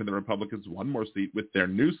have given the Republicans 1 more seat with their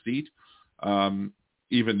new seat,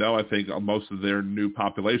 even though I think most of their new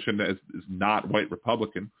population is not white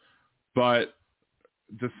Republican. But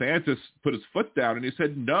DeSantis put his foot down and he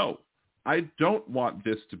said, no, I don't want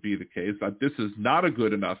this to be the case. This is not a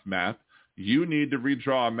good enough map. You need to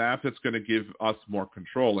redraw a map that's going to give us more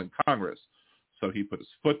control in Congress. So he put his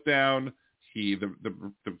foot down. The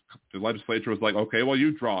legislature was like, okay, well,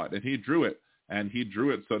 you draw it. And he drew it. And he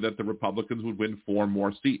drew it so that the Republicans would win 4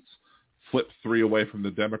 more seats, flip 3 away from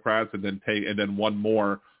the Democrats, and then 1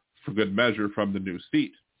 more for good measure from the new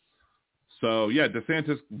seat. So, yeah,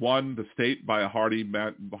 DeSantis won the state by a hearty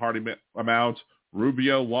amount.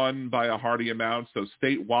 Rubio won by a hearty amount. So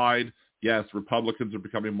statewide, yes, Republicans are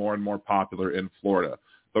becoming more and more popular in Florida.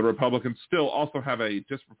 But Republicans still also have a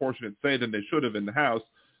disproportionate say than they should have in the House,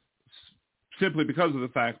 simply because of the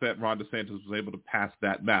fact that Ron DeSantis was able to pass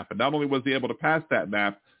that map. And not only was he able to pass that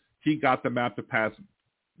map, he got the map to pass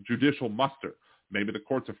judicial muster. Maybe the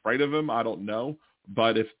court's afraid of him. I don't know.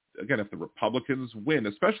 But if the Republicans win,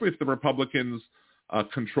 especially if the Republicans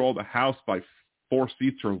control the House by 4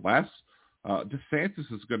 seats or less,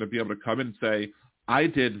 DeSantis is going to be able to come in and say, I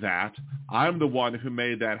did that. I'm the one who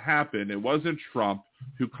made that happen. It wasn't Trump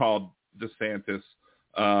who called DeSantis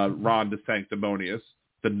Ron DeSanctimonious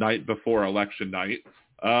the night before election night.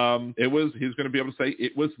 He's going to be able to say,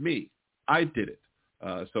 it was me. I did it.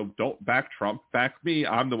 So don't back Trump. Back me.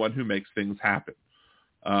 I'm the one who makes things happen.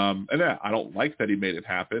 And I don't like that he made it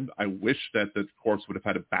happen. I wish that the courts would have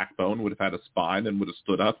had a backbone, would have had a spine, and would have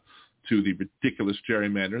stood up to the ridiculous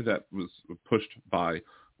gerrymander that was pushed by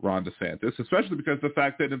Ron DeSantis, especially because of the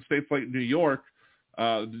fact that in states like New York,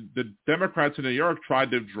 the Democrats in New York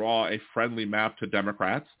tried to draw a friendly map to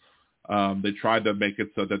Democrats. They tried to make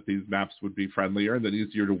it so that these maps would be friendlier and then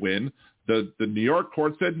easier to win. The New York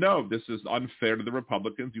court said, no, this is unfair to the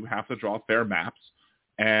Republicans. You have to draw fair maps.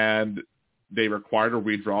 And they required a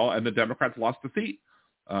redraw, and the Democrats lost the seat.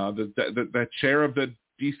 The chair of the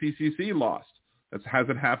DCCC lost. That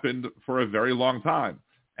hasn't happened for a very long time.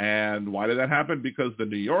 And why did that happen? Because the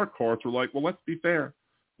New York courts were like, well, let's be fair.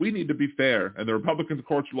 We need to be fair. And the Republican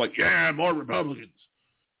courts were like, yeah, more Republicans.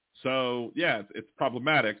 So, yeah, it's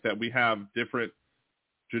problematic that we have different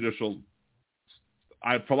judicial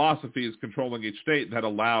philosophies controlling each state that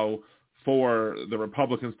allow for the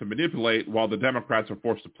Republicans to manipulate while the Democrats are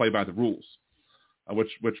forced to play by the rules,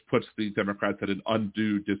 which puts the Democrats at an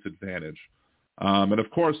undue disadvantage. And of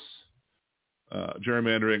course,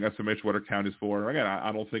 gerrymandering SMH counties for, again,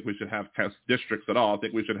 I don't think we should have districts at all. I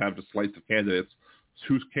think we should have just slates of candidates.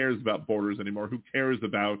 Who cares about borders anymore? Who cares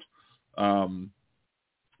about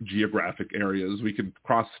geographic areas? We can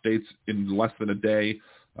cross states in less than a day.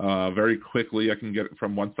 Very quickly, I can get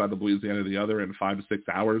from one side of Louisiana to the other in 5 to 6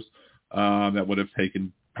 hours. That would have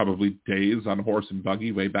taken probably days on horse and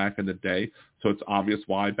buggy way back in the day. So it's obvious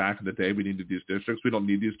why back in the day we needed these districts. We don't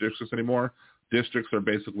need these districts anymore. Districts are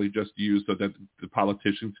basically just used so that the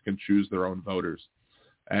politicians can choose their own voters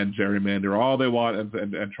and gerrymander all they want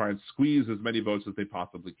and try and squeeze as many votes as they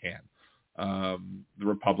possibly can. The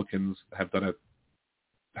Republicans have turned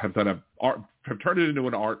it into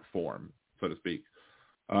an art form, so to speak.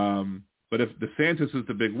 But if DeSantis is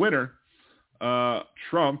the big winner,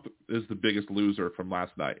 Trump is the biggest loser from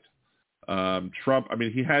last night. Trump,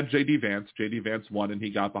 he had J.D. Vance. J.D. Vance won, and he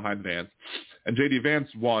got behind Vance. And J.D.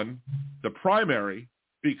 Vance won the primary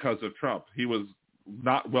because of Trump. He was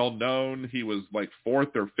not well known. He was like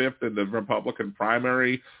 4th or 5th in the Republican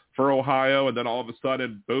primary for Ohio, and then all of a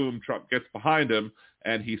sudden, boom, Trump gets behind him,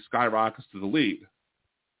 and he skyrockets to the lead.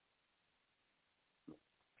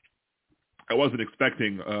 I wasn't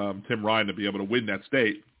expecting Tim Ryan to be able to win that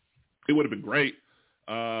state. It would have been great,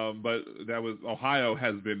 but Ohio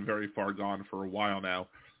has been very far gone for a while now,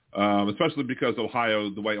 especially because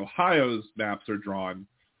the way Ohio's maps are drawn,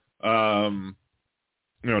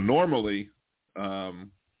 normally,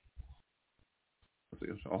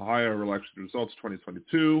 Ohio election results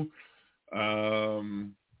 2022,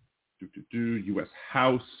 U.S.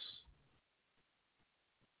 House.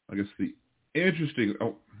 I guess the interesting.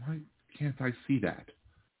 Oh, why can't I see that?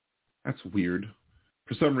 That's weird.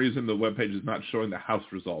 For some reason, the webpage is not showing the House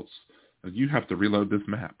results. You have to reload this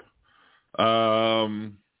map.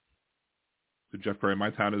 Jeff Perry, my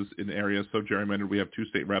town is in areas so gerrymandered we have 2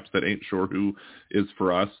 state reps that ain't sure who is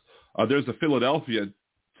for us. There's a Philadelphia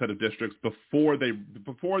set of districts before the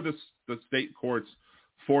state courts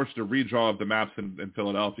forced a redraw of the maps in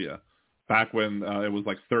Philadelphia, back when it was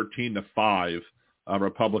like 13-5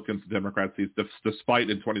 Republicans and Democrats seats, despite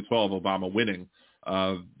in 2012 Obama winning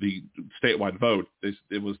the statewide vote.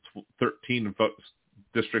 It was 13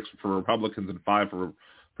 districts for Republicans and 5 for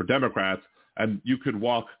Democrats, and you could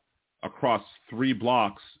walk across 3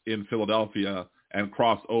 blocks in Philadelphia and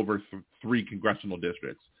cross over 3 congressional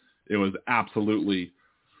districts. It was absolutely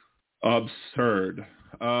absurd.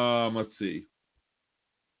 Let's see.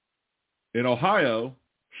 In Ohio,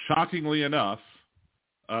 shockingly enough,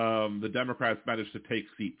 the Democrats managed to take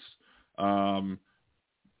seats.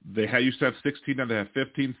 They used to have 16, and they have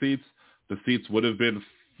 15 seats. The seats would have been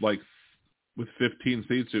with 15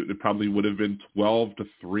 seats, it probably would have been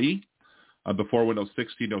 12-3. Before when it was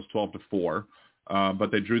 16, it was 12-4.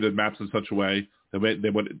 But they drew the maps in such a way they made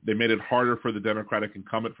it harder for the Democratic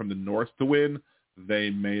incumbent from the north to win. They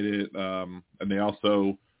made it, and they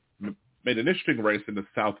also made an interesting race in the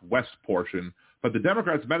southwest portion. But the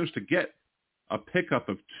Democrats managed to get a pickup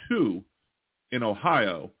of 2 in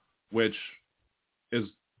Ohio, which is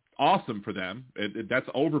awesome for them. That's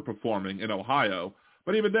overperforming in Ohio.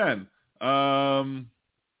 But even then,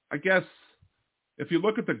 I guess if you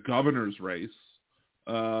look at the governor's race,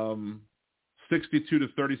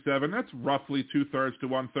 62-37, that's roughly 2/3 to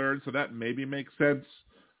 1/3, so that maybe makes sense.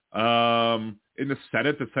 In the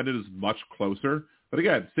Senate is much closer. But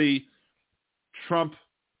again, see, Trump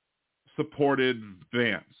supported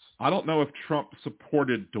Vance. I don't know if Trump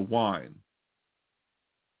supported DeWine.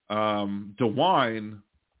 DeWine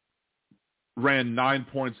ran 9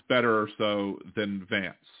 points better or so than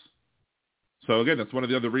Vance. So again, that's one of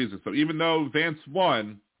the other reasons. So even though Vance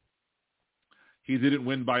won, he didn't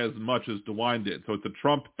win by as much as DeWine did. So it's a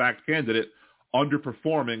Trump-backed candidate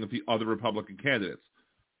underperforming the other Republican candidates.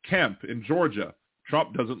 Kemp in Georgia.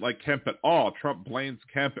 Trump doesn't like Kemp at all. Trump blames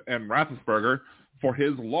Kemp and Raffensperger for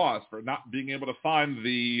his loss, for not being able to find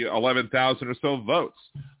the 11,000 or so votes.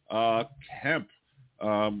 Kemp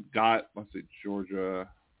got, let's see, Georgia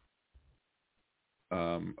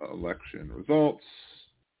election results.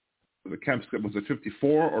 The Kemp was it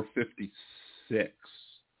 54 or 56?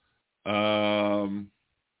 Why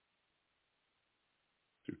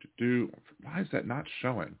is that not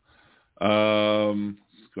showing?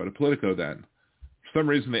 Let's go to Politico then. For some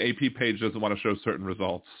reason, the AP page doesn't want to show certain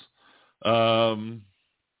results. The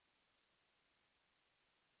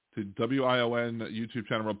WION YouTube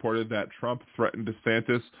channel reported that Trump threatened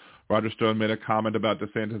DeSantis. Roger Stone made a comment about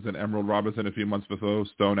DeSantis and Emerald Robinson a few months before.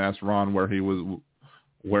 Stone asked Ron where he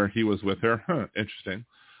where he was with her. Interesting.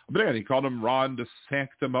 But again, he called him Ron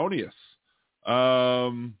DeSanctimonious.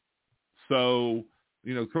 So,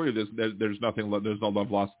 clearly there's no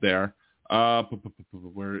love lost there.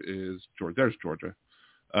 Where is Georgia? There's Georgia.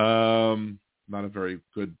 Not a very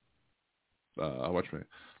good,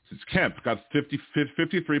 Since Kemp got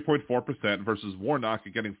 53.4% versus Warnock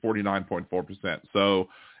getting 49.4%. So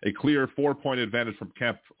a clear 4-point advantage from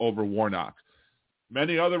Kemp over Warnock.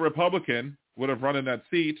 Many other Republican would have run in that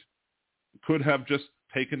seat, could have just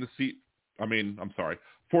taken the seat.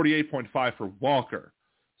 48.5 for Walker.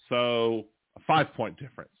 So a 5-point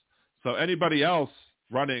difference. So anybody else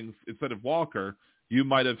running instead of Walker, you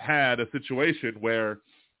might have had a situation where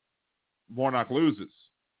Warnock loses.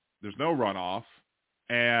 There's no runoff.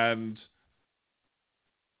 And,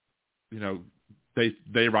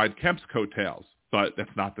 they ride Kemp's coattails. But that's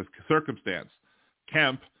not the circumstance.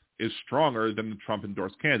 Kemp is stronger than the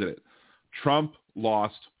Trump-endorsed candidate. Trump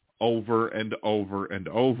lost over and over and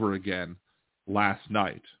over again last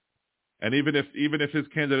night. And even if his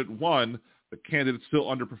candidate won, the candidate still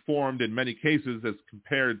underperformed in many cases as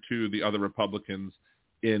compared to the other Republicans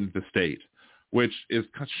in the state, which is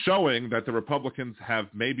showing that the Republicans have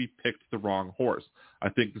maybe picked the wrong horse. I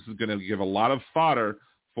think this is going to give a lot of fodder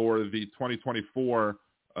for the 2024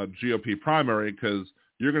 GOP primary, because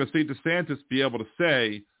you're going to see DeSantis be able to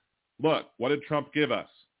say, look, what did Trump give us?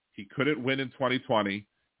 He couldn't win in 2020.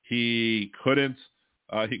 He couldn't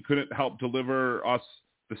help deliver us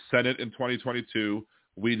the Senate in 2022.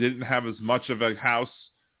 We didn't have as much of a House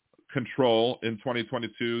control in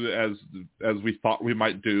 2022 as we thought we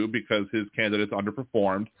might do because his candidates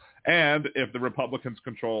underperformed. And if the Republicans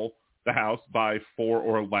control the House by 4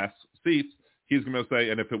 or less seats, he's going to say,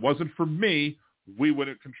 and if it wasn't for me, we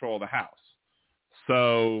wouldn't control the House.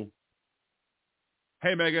 So,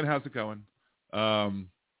 hey, Megan, how's it going?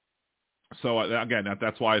 So again,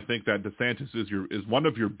 that's why I think that DeSantis is one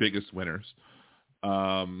of your biggest winners.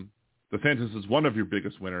 DeSantis is one of your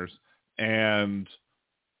biggest winners, and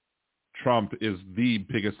Trump is the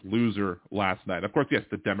biggest loser last night. Of course, yes,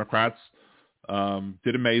 the Democrats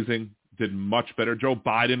did amazing, did much better. Joe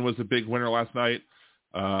Biden was a big winner last night.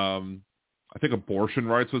 I think abortion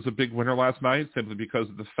rights was a big winner last night, simply because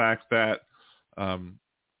of the fact that,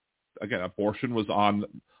 again, abortion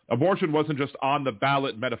wasn't just on the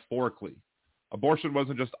ballot metaphorically. Abortion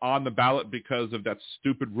wasn't just on the ballot because of that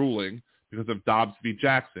stupid ruling, because of Dobbs v.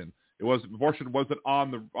 Jackson. Abortion wasn't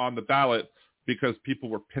on the ballot because people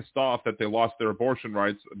were pissed off that they lost their abortion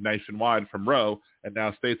rights nationwide from Roe, and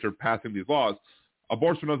now states are passing these laws.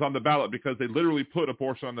 Abortion was on the ballot because they literally put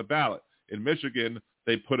abortion on the ballot. In Michigan,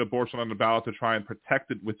 they put abortion on the ballot to try and protect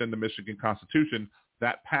it within the Michigan Constitution.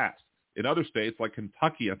 That passed. In other states, like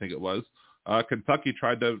Kentucky, I think it was, Kentucky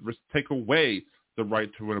tried to take away the right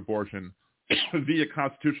to an abortion via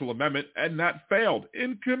constitutional amendment, and that failed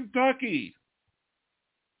in Kentucky.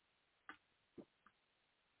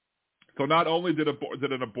 So not only did an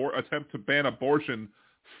attempt to ban abortion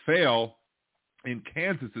fail in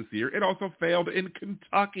Kansas this year, it also failed in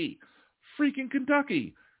Kentucky. Freaking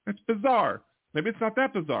Kentucky. That's bizarre. Maybe it's not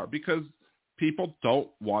that bizarre, because people don't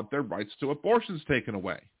want their rights to abortions taken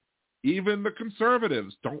away. Even the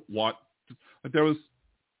conservatives don't want there was,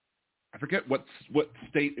 I forget what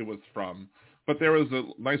state it was from, but there was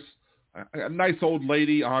a nice old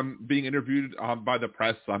lady being interviewed by the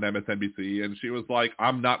press on MSNBC, and she was like,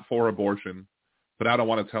 I'm not for abortion, but I don't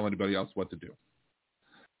want to tell anybody else what to do.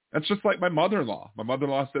 That's just like my mother-in-law. My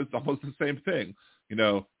mother-in-law says almost the same thing.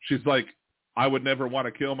 She's like, I would never want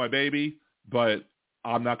to kill my baby, but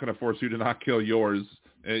I'm not going to force you to not kill yours.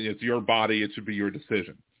 It's your body. It should be your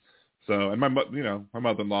decision. So, and my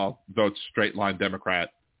mother-in-law votes straight line Democrat.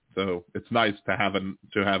 So it's nice to have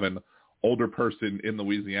an older person in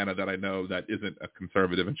Louisiana that I know that isn't a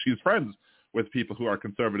conservative, and she's friends with people who are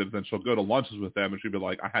conservatives, and she'll go to lunches with them, and she'll be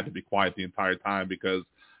like, I had to be quiet the entire time because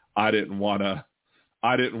I didn't want to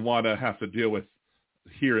have to deal with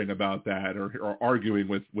hearing about that or arguing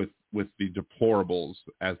with the deplorables,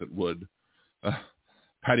 as it would.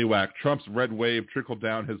 Paddywhack, Trump's red wave trickled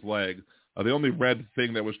down his leg. The only red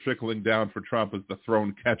thing that was trickling down for Trump was the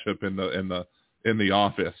thrown ketchup in the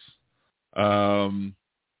office.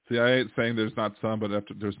 See, I ain't saying there's not some, but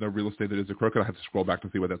there's no real estate that is a crooked. I have to scroll back to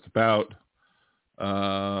see what that's about.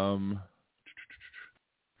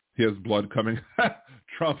 He has blood coming.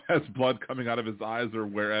 Trump has blood coming out of his eyes or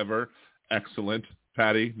wherever. Excellent,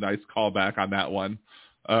 Patty. Nice callback on that one.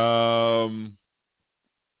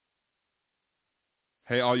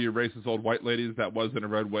 Hey, all you racist old white ladies, that wasn't a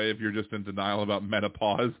red wave. You're just in denial about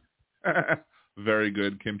menopause. Very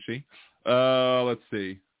good, Kimchi. Let's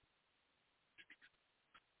see.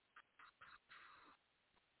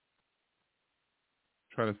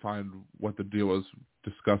 trying to find what the deal was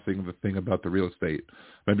discussing the thing about the real estate.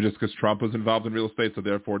 Maybe just because Trump was involved in real estate, so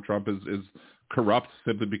therefore Trump is corrupt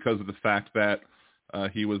simply because of the fact that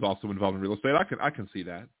he was also involved in real estate. I can see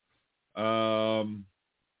that.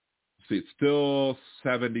 See, it's still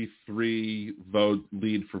 73 vote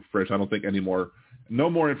lead for Frisch. I don't think no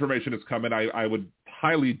more information is coming. I would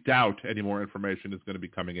highly doubt any more information is going to be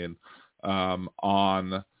coming in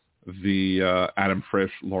on the Adam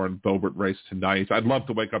Frisch, Lauren Boebert race tonight. I'd love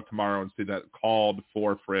to wake up tomorrow and see that called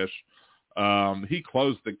for Frisch. He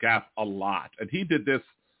closed the gap a lot, and he did this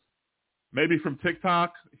maybe from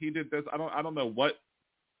TikTok. He did this. I don't know what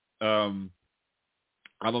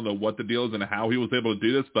the deal is and how he was able to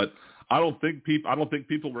do this, but I don't think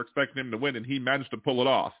people were expecting him to win, and he managed to pull it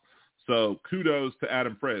off. So kudos to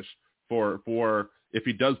Adam Frisch for if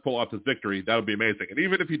he does pull off this victory, that would be amazing. And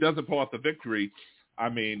even if he doesn't pull off the victory, I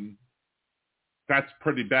mean, that's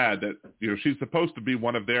pretty bad. That she's supposed to be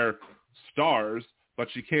one of their stars, but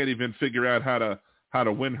she can't even figure out how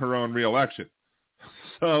to win her own reelection.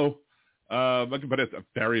 So, but it's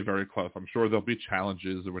very, very close. I'm sure there'll be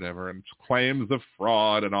challenges or whatever, and claims of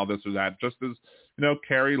fraud and all this or that. Just as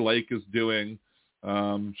Carrie Lake is doing.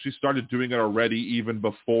 She started doing it already, even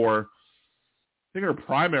before I think her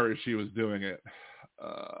primary. She was doing it.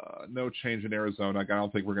 No change in Arizona. I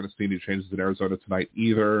don't think we're going to see any changes in Arizona tonight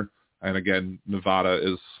either. And again, Nevada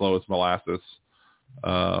is slow as molasses.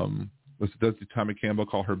 Does Tommy Campbell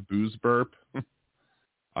call her booze burp?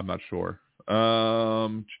 I'm not sure.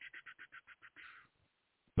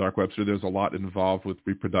 Dark Webster, there's a lot involved with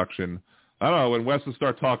reproduction. I don't know. When Wes would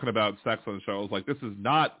start talking about sex on the show, I was like, this is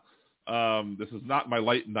not my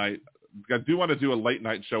late night. I do want to do a late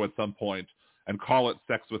night show at some point and call it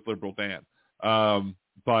Sex with Liberal Dan.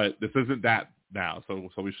 But this isn't that now, so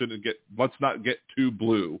we shouldn't let's not get too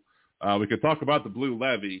blue. We could talk about the blue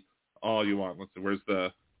levy all you want. Let's see,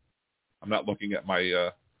 I'm not looking at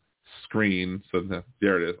my screen, so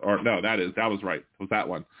there it is. Or no, that was right. It was that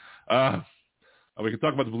one. We can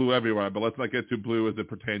talk about the blue everywhere, but let's not get too blue as it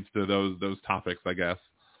pertains to those topics, I guess.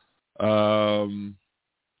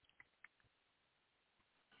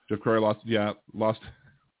 Jeff Curry lost.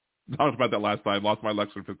 Talked about that last time. Lost my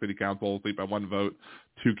election for city council. Sleep by one vote.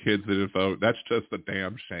 2 kids didn't vote. That's just a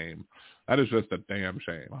damn shame. That is just a damn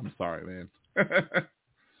shame. I'm sorry, man.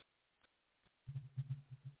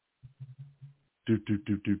 Do.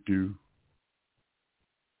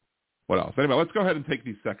 What else? Anyway, let's go ahead and take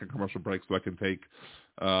these second commercial breaks so I can take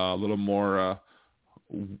a little more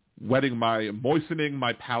moistening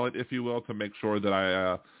my palate, if you will, to make sure that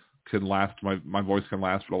I can last. My voice can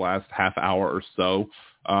last for the last half hour or so.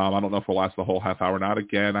 I don't know if it'll last the whole half hour or not.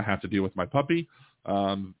 Again, I have to deal with my puppy.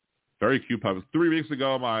 Very cute puppy. 3 weeks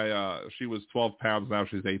ago, she was 12 pounds. Now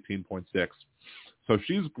she's 18.6. So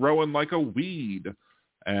she's growing like a weed.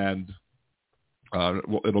 And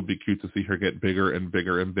it'll be cute to see her get bigger and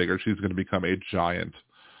bigger and bigger. She's going to become a giant,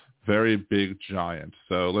 very big giant.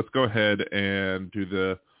 So let's go ahead and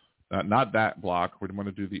do not that block. We're going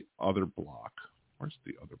to do the other block. Where's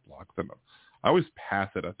the other block? I always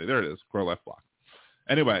pass it. I think there it is. Grow left block.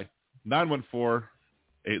 Anyway,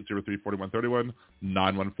 914-803-4131.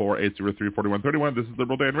 914-803-4131. This is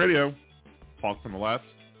Liberal Dan Radio. Talk from the left.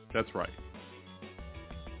 That's right.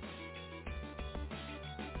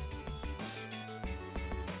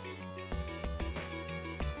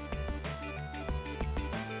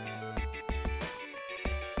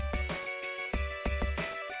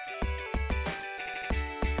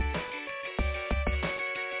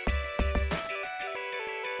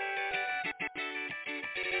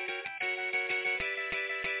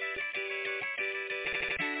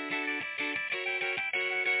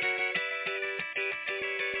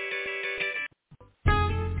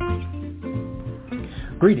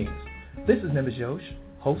 Greetings. This is Nimbus Yosh,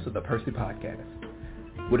 host of the Percy Podcast.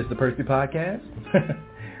 What is the Percy Podcast?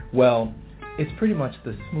 Well, it's pretty much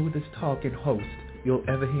the smoothest talking host you'll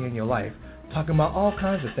ever hear in your life, talking about all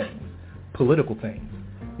kinds of things. Political things,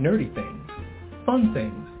 nerdy things, fun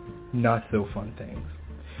things, not so fun things.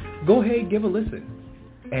 Go ahead, give a listen,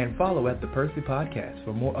 and follow at the Percy Podcast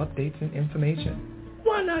for more updates and information.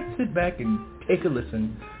 Why not sit back and take a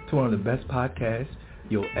listen to one of the best podcasts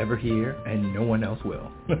you'll ever hear, and no one else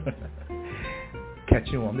will. Catch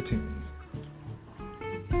you on the tunes.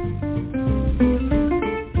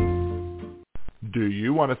 Do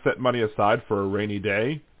you want to set money aside for a rainy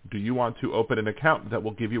day? Do you want to open an account that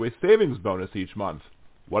will give you a savings bonus each month?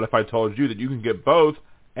 What if I told you that you can get both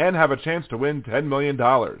and have a chance to win $10 million?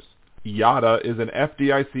 YADA is an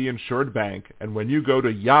FDIC-insured bank, and when you go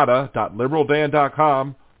to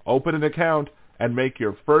yada.liberaldan.com, open an account, and make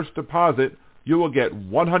your first deposit, You will get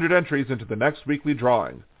 100 entries into the next weekly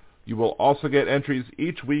drawing. You will also get entries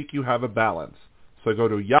each week you have a balance. So go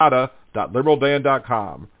to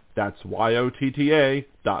yada.liberaldan.com. That's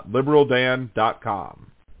YOTTA.liberaldan.com.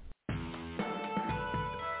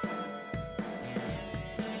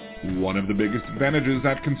 One of the biggest advantages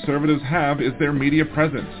that conservatives have is their media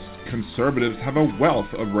presence. Conservatives have a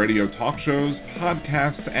wealth of radio talk shows,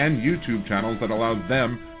 podcasts, and YouTube channels that allow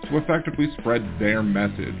them to effectively spread their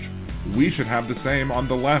message. We should have the same on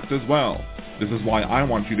the left as well. This is why I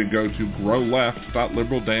want you to go to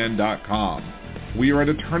growleft.liberaldan.com. We are at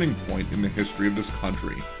a turning point in the history of this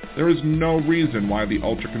country. There is no reason why the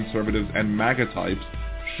ultra-conservatives and MAGA types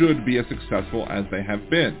should be as successful as they have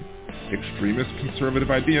been. Extremist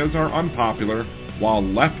conservative ideas are unpopular, while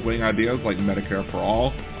left-wing ideas like Medicare for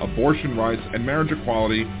all, abortion rights, and marriage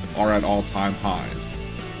equality are at all-time highs.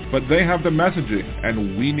 But they have the messaging,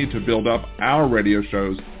 and we need to build up our radio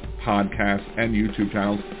shows, podcasts, and YouTube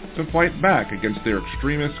channels to fight back against their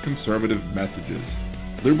extremist conservative messages.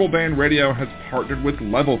 Liberal Dan Radio has partnered with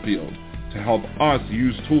Levelfield to help us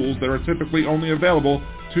use tools that are typically only available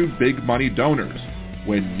to big money donors.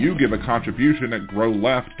 When you give a contribution at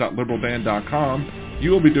growleft.liberaldan.com,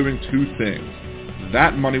 you will be doing two things.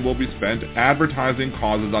 That money will be spent advertising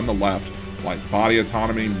causes on the left, like body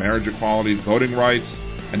autonomy, marriage equality, voting rights,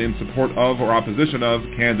 and in support of or opposition of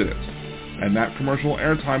candidates. And that commercial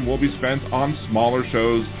airtime will be spent on smaller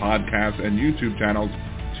shows, podcasts, and YouTube channels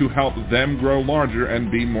to help them grow larger and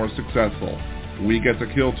be more successful. We get to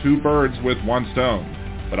kill two birds with one stone,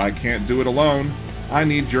 but I can't do it alone. I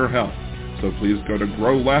need your help. So please go to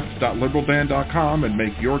growleft.liberaldan.com and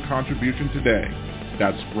make your contribution today.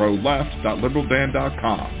 That's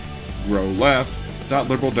growleft.liberaldan.com.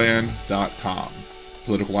 growleft.liberaldan.com.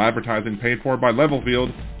 Political advertising paid for by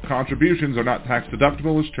Levelfield. Contributions are not tax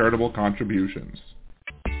deductible as charitable contributions.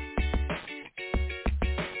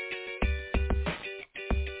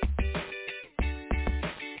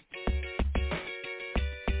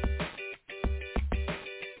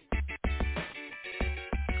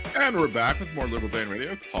 And we're back with more Liberal Dan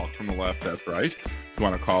Radio. Talk from the left, that's right. If you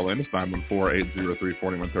want to call in, it's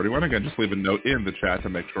 914-803-4131. Again, just leave a note in the chat to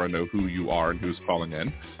make sure I know who you are and who's calling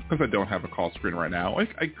in, because I don't have a call screen right now. I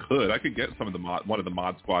could get some of the one of the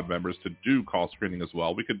mod squad members to do call screening as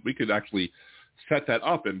well. We could actually set that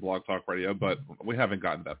up in Blog Talk Radio, but we haven't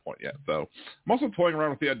gotten to that point yet. So I'm also toying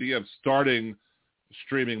around with the idea of starting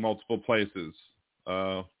streaming multiple places,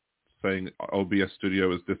 saying OBS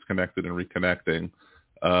Studio is disconnected and reconnecting.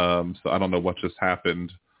 So I don't know what just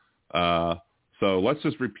happened. So let's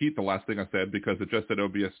just repeat the last thing I said, because it just said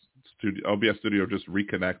OBS Studio just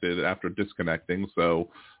reconnected after disconnecting. So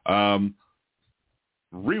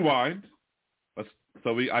rewind.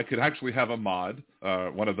 I could actually have a mod,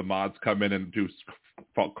 one of the mods, come in and do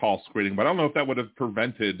call screening, but I don't know if that would have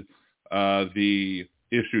prevented the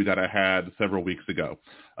issue that I had several weeks ago.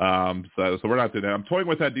 So we're not doing that. I'm toying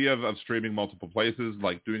with the idea of streaming multiple places,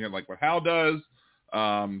 like doing it like what Hal does.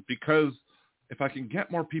 Because if I can get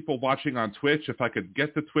more people watching on Twitch, if I could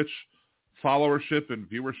get the Twitch followership and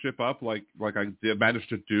viewership up like I did manage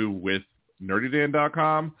to do with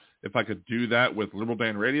nerdydan.com, if I could do that with Liberal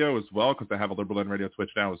Dan Radio as well, because I have a Liberal Dan Radio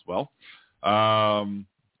Twitch now as well. And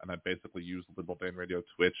I basically use Liberal Dan Radio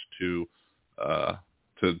Twitch to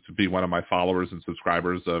be one of my followers and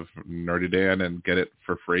subscribers of Nerdy Dan and get it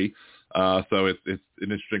for free. So it's an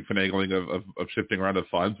interesting finagling of shifting around of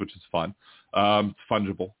funds, which is fun.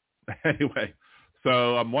 Fungible. Anyway,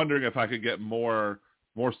 so I'm wondering if I could get more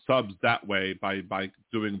subs that way by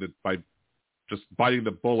just biting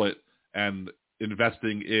the bullet and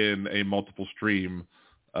investing in a multiple stream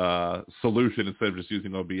solution instead of just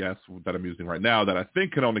using OBS that I'm using right now, that I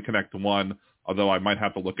think can only connect to one, although I might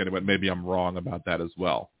have to look into it. Maybe I'm wrong about that as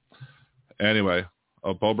well. Anyway,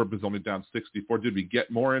 Boburp is only down 64. Did we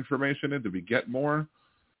get more information in? Did we get more?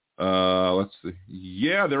 Let's see.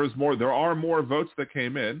 Yeah, there is more. There are more votes that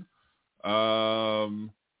came in.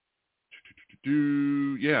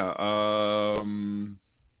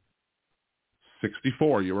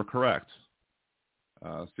 64. You were correct.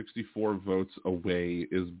 64 votes away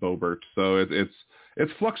is Boebert. So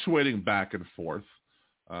it's fluctuating back and forth.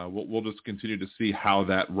 We'll just continue to see how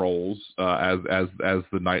that rolls as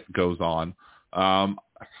the night goes on.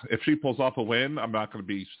 If she pulls off a win, I'm not going to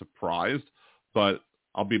be surprised, but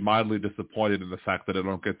I'll be mildly disappointed in the fact that I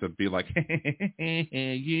don't get to be like,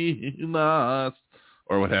 you lost,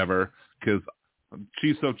 or whatever, because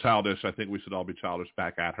she's so childish. I think we should all be childish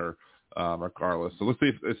back at her, regardless. So let's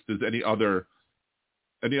see if there's any other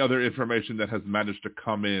information that has managed to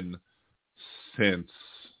come in since.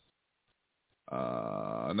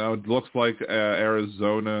 No, it looks like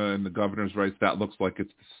Arizona and the governor's race, that looks like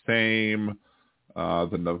it's the same.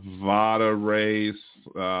 The Nevada race,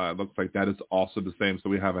 it looks like that is also the same. So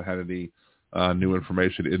we haven't had any new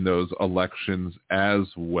information in those elections as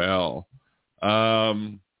well. I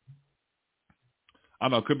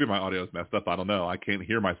don't know. It could be my audio is messed up. I don't know. I can't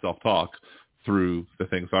hear myself talk through the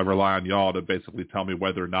thing. So I rely on y'all to basically tell me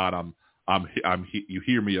whether or not you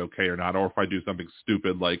hear me okay or not, or if I do something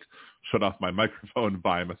stupid like shut off my microphone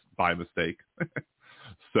by mistake.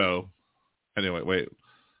 So anyway, wait.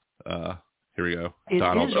 Here we go. It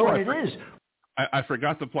Donald. is what it is. I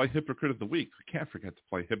forgot to play Hypocrite of the Week. I can't forget to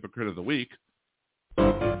play Hypocrite of the Week.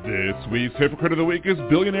 This week's Hypocrite of the Week is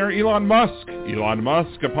billionaire Elon Musk. Elon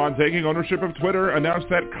Musk, upon taking ownership of Twitter, announced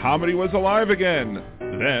that comedy was alive again.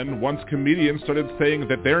 Then, once comedians started saying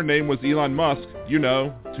that their name was Elon Musk,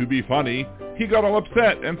 to be funny, he got all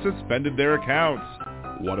upset and suspended their accounts.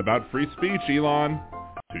 What about free speech, Elon?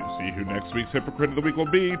 To see who next week's Hypocrite of the Week will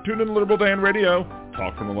be, tune in to Liberal Dan Radio.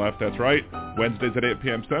 Talk from the left, that's right. Wednesdays at 8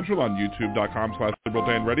 p.m. Central on YouTube.com/Liberal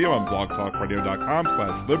Dan Radio and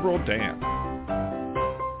blogtalkradio.com/Liberal Dan.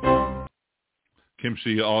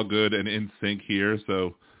 Kimchi, all good and in sync here.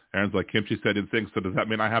 So Aaron's like, Kimchi said in sync, so does that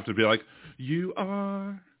mean I have to be like, you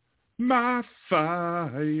are my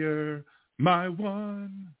fire, my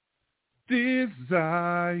one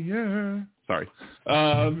desire. Sorry.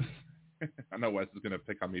 I know Wes is going to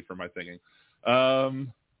pick on me for my singing. I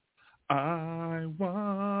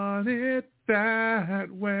want it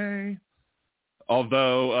that way.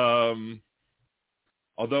 Although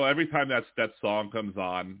every time that song comes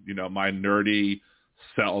on, my nerdy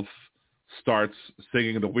self starts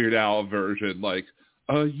singing the Weird Al version, like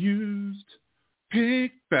a used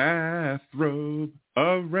pink bathrobe,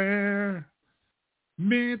 a rare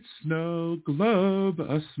mint snow globe,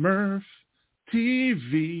 a Smurf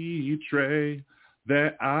TV tray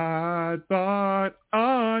that I bought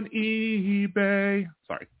on eBay.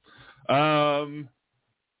 Sorry.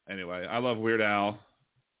 Anyway, I love Weird Al.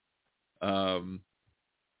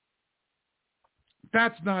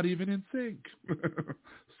 That's not even in sync.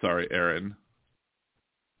 Sorry, Aaron.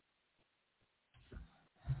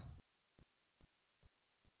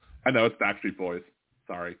 I know it's Backstreet Boys.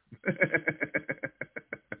 Sorry.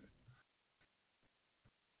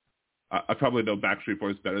 I probably know Backstreet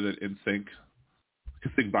Boys better than NSYNC. I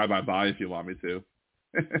can sing Bye Bye Bye if you want me to.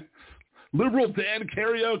 Liberal Dan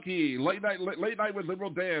karaoke. Late night with Liberal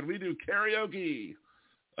Dan. We do karaoke.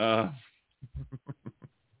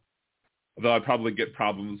 Although I'd probably get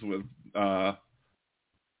problems with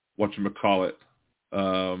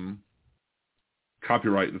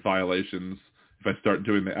copyright violations if I start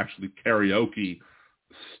doing the actually karaoke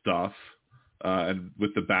stuff and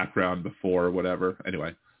with the background before or whatever.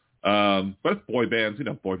 Anyway. But it's boy bands,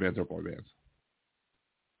 boy bands are boy bands.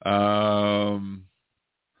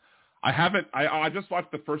 I just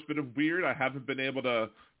watched the first bit of Weird. I haven't been able to,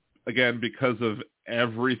 again, because of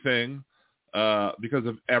everything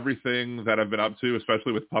that I've been up to,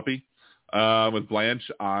 especially with Puppy, with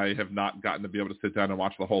Blanche, I have not gotten to be able to sit down and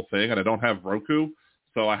watch the whole thing, and I don't have Roku,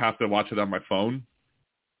 so I have to watch it on my phone.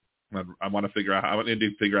 I want to figure out how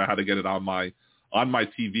to get it on my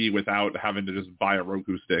TV without having to just buy a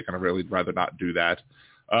Roku stick, and I'd really rather not do that.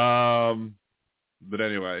 But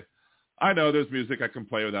anyway, I know there's music I can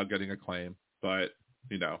play without getting a claim, but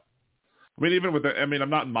I'm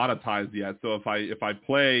not monetized yet, so if I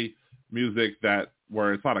play music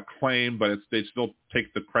where it's not a claim, but they still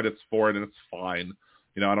take the credits for it, and it's fine.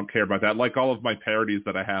 I don't care about that. Like all of my parodies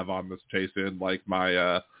that I have on this, Jason, like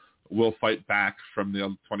my We'll Fight Back from the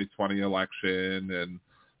 2020 election, and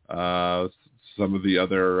some of the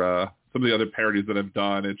other parodies that I've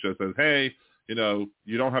done. It just says, hey,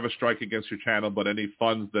 you don't have a strike against your channel, but any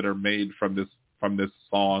funds that are made from this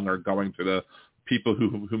song are going to the people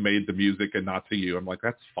who made the music and not to you. I'm like,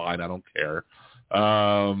 that's fine. I don't care.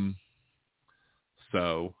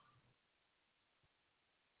 So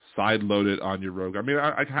side load it on your Roku.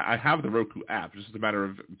 I have the Roku app. It's just a matter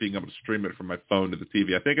of being able to stream it from my phone to the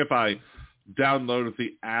TV. I think if I download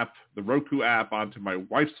the Roku app onto my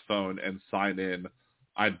wife's phone and sign in,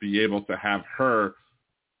 I'd be able to have her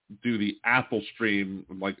do the Apple stream,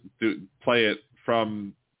 play it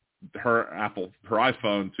from her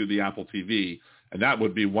iPhone to the Apple TV, and that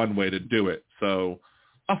would be one way to do it. So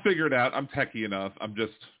I'll figure it out. I'm techie enough. I'm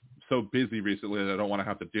just so busy recently that I don't want to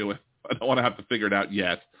have to do it. I don't want to have to figure it out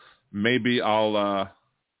yet. Maybe I'll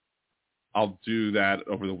do that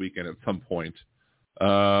over the weekend at some point.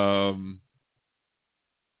 Nala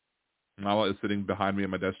is sitting behind me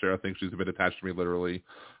on my desk chair. I think she's a bit attached to me, literally.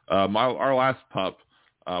 Our last pup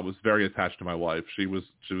was very attached to my wife. She was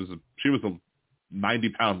a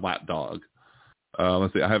 90-pound lap dog.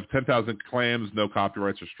 Let's see. I have 10,000 claims, no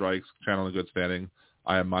copyrights or strikes, channel in good standing.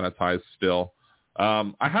 I am monetized still.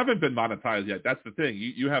 I haven't been monetized yet. That's the thing.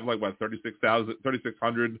 You have like, what,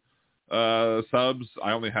 3,600 subs.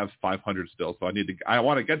 I only have 500 still. So I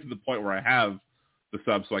want to get to the point where I have the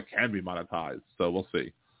subs so I can be monetized. So we'll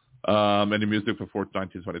see. Any music before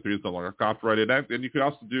 1923 is no longer copyrighted. And you could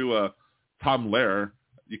also do Tom Lehrer.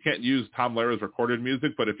 You can't use Tom Lehrer's recorded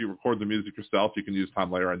music, but if you record the music yourself, you can use Tom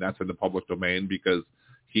Lehrer, and that's in the public domain because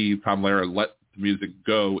Tom Lehrer, let the music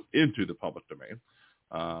go into the public domain,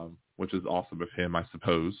 which is awesome of him, I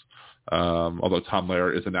suppose. Although Tom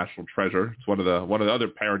Lehrer is a national treasure, it's one of the other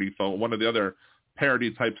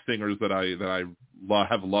parody type singers that I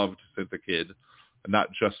have loved since a kid, and not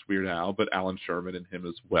just Weird Al, but Alan Sherman and him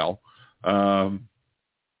as well. Going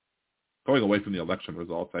away from the election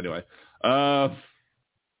results, anyway.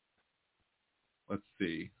 Let's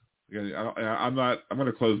see. I'm going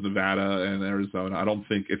to close Nevada and Arizona. I don't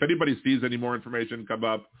think if anybody sees any more information come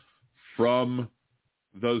up from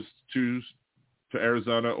those two to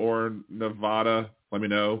Arizona or Nevada, let me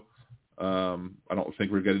know. I don't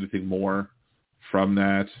think we're getting anything more from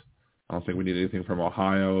that. I don't think we need anything from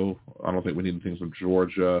Ohio. I don't think we need anything from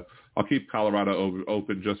Georgia. I'll keep Colorado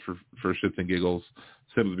open just for shits and giggles,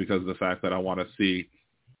 simply because of the fact that I want to see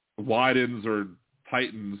widens or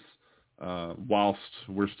tightens whilst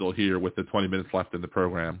we're still here with the 20 minutes left in the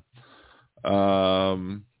program.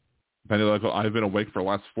 I've been awake for the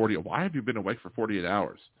last 40. Why have you been awake for 48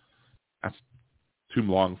 hours? That's too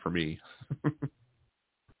long for me.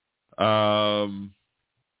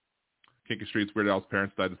 Kinky Streets, Weird Al's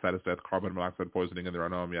parents died of side death, carbon monoxide poisoning in their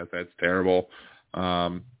own home. Yes, that's terrible.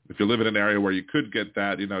 If you live in an area where you could get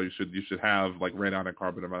that, you should have like radon and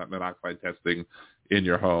carbon monoxide testing in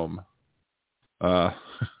your home.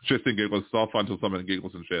 Shits and giggles. It's all fun till someone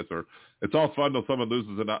giggles and shits, or it's all fun till someone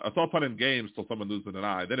loses an eye. It's all fun in games till someone loses an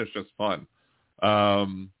eye. Then it's just fun.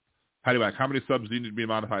 Anyway, how many subs do you need to be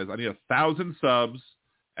monetized? I need 1,000 subs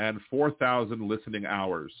and 4,000 listening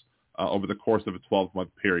hours over the course of a 12-month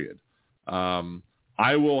period. I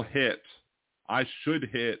should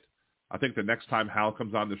hit, I think the next time Hal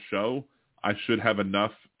comes on the show, I should have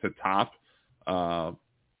enough to top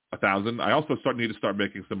 1,000. I also need to start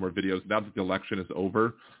making some more videos. Now that the election is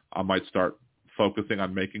over, I might start focusing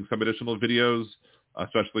on making some additional videos,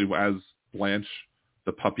 especially as Blanche,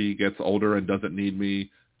 the puppy, gets older and doesn't need me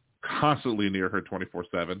constantly near her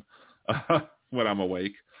 24/7 when I'm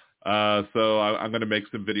awake. So I'm going to make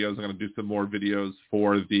some videos. I'm going to do some more videos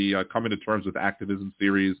for the Coming to Terms with Activism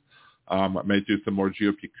series. I may do some more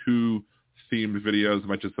GOP coup themed videos. I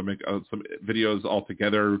might just make some videos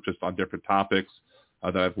altogether just on different topics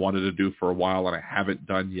that I've wanted to do for a while and I haven't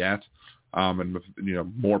done yet. And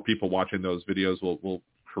more people watching those videos will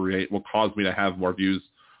cause me to have more views.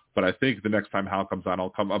 But I think the next time Hal comes on, I'll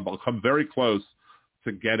come very close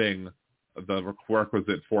to getting the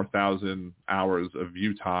requisite 4,000 hours of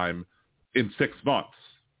view time in 6 months.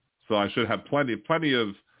 So I should have plenty of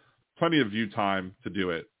view time to do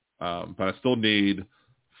it. But I still need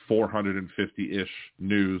 450-ish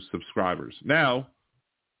new subscribers. Now,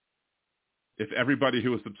 if everybody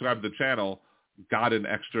who was subscribed to the channel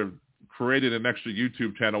created an extra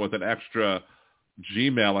YouTube channel with an extra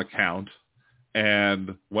Gmail account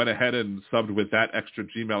and went ahead and subbed with that extra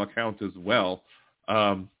Gmail account as well,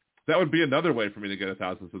 that would be another way for me to get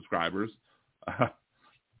 1,000 subscribers.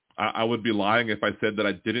 I would be lying if I said that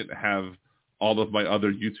I didn't have all of my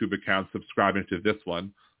other YouTube accounts subscribing to this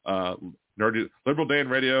one. Liberal Dan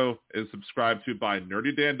Radio is subscribed to by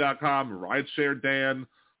nerdydan.com, Rideshare Dan,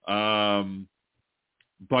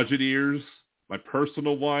 Budget Ears, my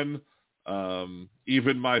personal one,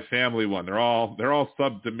 even my family one. They're all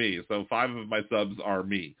subbed to me. So 5 of my subs are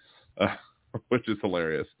me, which is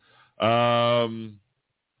hilarious.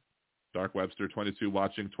 Dark Webster 22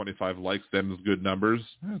 watching, 25 likes. Them's good numbers.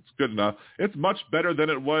 It's good enough. It's much better than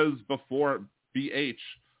it was before BH,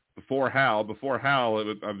 before Hal. Before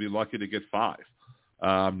Hal, I'd be lucky to get 5.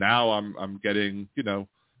 Now I'm getting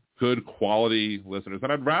good quality listeners,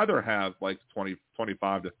 and I'd rather have like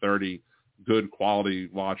 25 to 30 good quality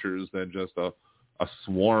watchers than just a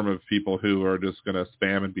swarm of people who are just going to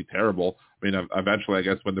spam and be terrible. I mean, eventually, I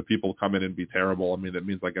guess when the people come in and be terrible, I mean, that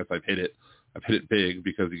means I guess I've hit it big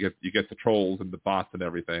because you get the trolls and the bots and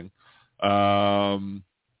everything.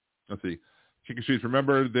 Let's see. Kinky Streets,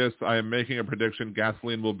 remember this. I am making a prediction.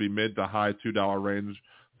 Gasoline will be mid to high $2 range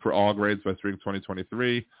for all grades by spring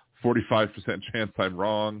 2023. 45% chance I'm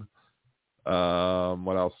wrong.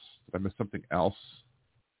 What else? Did I miss something else?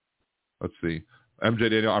 Let's see.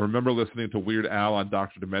 MJ Daniel, I remember listening to Weird Al on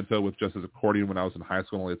Dr. Demento with just his accordion when I was in high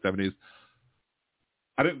school in the 70s.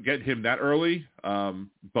 I didn't get him that early,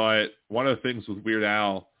 but one of the things with Weird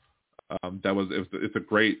Al it's a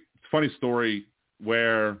great, funny story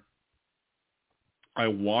where I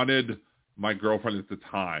wanted my girlfriend at the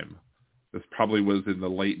time. This probably was in the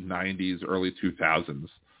late 90s, early 2000s.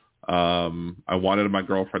 I wanted my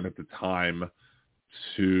girlfriend at the time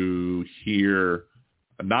to hear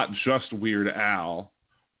not just Weird Al,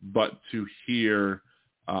 but to hear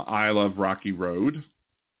I Love Rocky Road.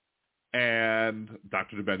 And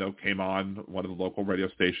Dr. Demento came on one of the local radio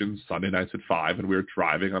stations Sunday nights at 5, and we were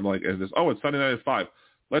driving. I'm like, it's Sunday night at 5.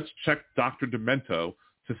 Let's check Dr. Demento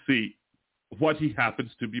to see what he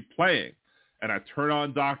happens to be playing. And I turn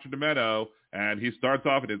on Dr. Demento, and he starts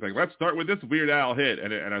off, and he's like, let's start with this Weird Al hit.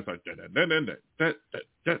 And I start,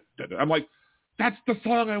 I'm like, that's the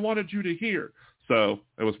song I wanted you to hear. So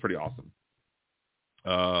it was pretty awesome.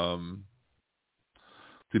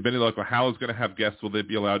 See, Benny Loco, Hal is going to have guests. Will they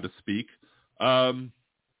be allowed to speak? I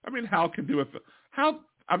mean, Hal can do it.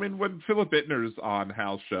 When Philip Ittner's on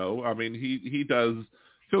Hal's show, I mean, he does.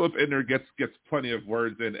 Philip Ittner gets plenty of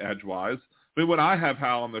words in edgewise. I mean, when I have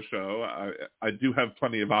Hal on the show, I do have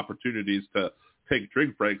plenty of opportunities to take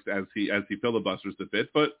drink breaks as he filibusters a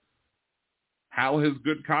bit. But Hal has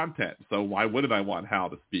good content, so why wouldn't I want Hal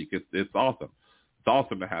to speak? It's awesome. It's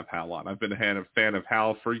awesome to have Hal on. I've been a fan of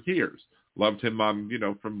Hal for years. Loved him on,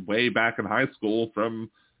 from way back in high school, from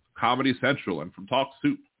Comedy Central and from Talk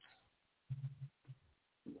Soup.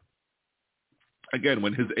 Again,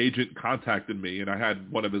 when his agent contacted me, and I had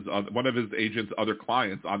one of his agent's other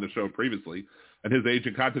clients on the show previously, and his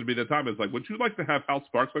agent contacted me at the time, it's like, would you like to have Hal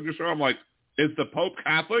Sparks on your show? I'm like, is the Pope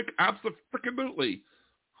Catholic? Absolutely.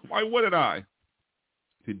 Why wouldn't I?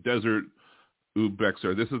 The Desert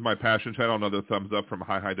Ubexer. This is my passion channel. Another thumbs up from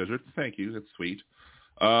Hi Desert. Thank you. That's sweet.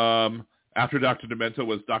 After Dr. Demento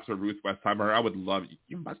was Dr. Ruth Westheimer. I would love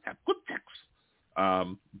you must have good sex.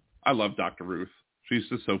 I love Dr. Ruth. She's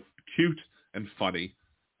just so cute and funny.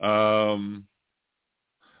 The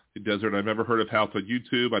Desert. I've never heard of Hal on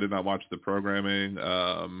YouTube. I did not watch the programming.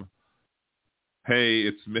 Hey,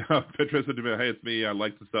 it's me. Patricia Demento. Hey, it's me. I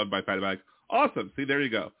like to sub by Patty Bag. Awesome. See, there you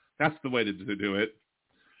go. That's the way to do it.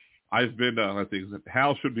 I've been,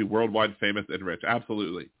 Hal should be worldwide famous and rich.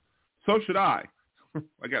 Absolutely. So should I.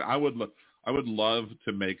 Again, I would love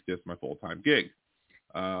to make this my full-time gig.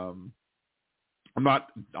 I'm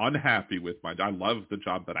not unhappy with I love the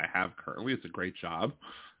job that I have currently. It's a great job.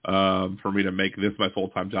 For me to make this my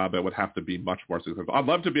full-time job, it would have to be much more successful. I'd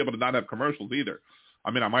love to be able to not have commercials either.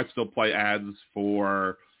 I mean, I might still play ads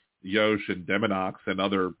for Yosh and Deminox and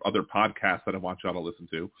other podcasts that I want y'all to listen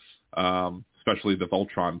to, especially the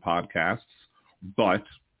Voltron podcasts. But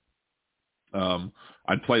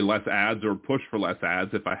I'd play less ads or push for less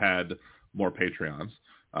ads if I had more Patreons,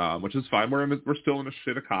 which is fine. We're still in a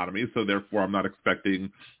shit economy, so therefore I'm not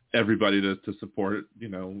expecting everybody to support it.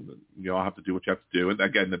 You all have to do what you have to do. And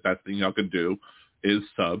again, the best thing y'all can do is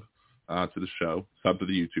sub to the show, sub to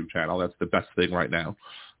the YouTube channel. That's the best thing right now.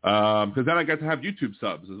 Because then I get to have YouTube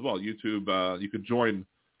subs as well. YouTube, you could join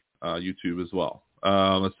YouTube as well.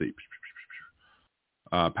 Let's see.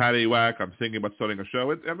 Patty Whack, I'm thinking about starting a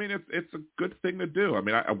show. It's a good thing to do. I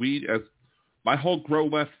mean, we as my whole Grow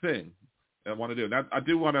Left thing I want to do. Now, I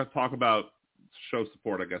do want to talk about show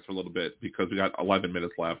support, I guess, for a little bit because we got 11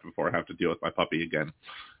 minutes left before I have to deal with my puppy again.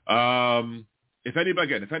 If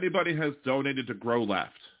anybody has donated to Grow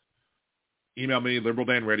Left, email me,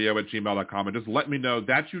 liberaldanradio@gmail.com, and just let me know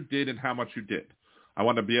that you did and how much you did. I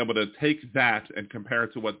want to be able to take that and compare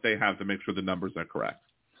it to what they have to make sure the numbers are correct.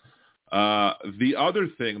 The other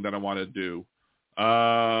thing that I want to do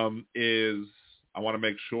is I want to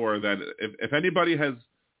make sure that if anybody has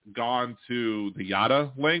gone to the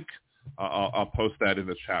Yada link, I'll post that in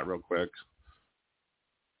the chat real quick.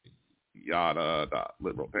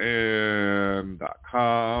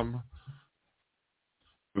 Yada.liberaldan.com.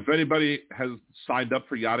 If anybody has signed up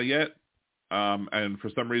for Yada yet, and for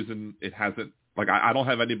some reason it hasn't, I don't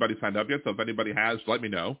have anybody signed up yet, so if anybody has, let me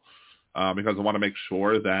know, because I want to make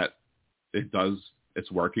sure that it's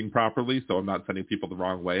working properly, so I'm not sending people the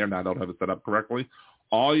wrong way and I don't have it set up correctly.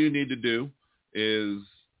 All you need to do is,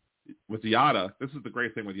 with Yada, this is the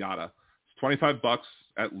great thing with Yada, it's $25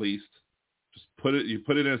 at least. Just put it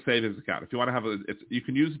in a savings account. If you want to have you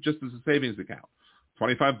can use it just as a savings account.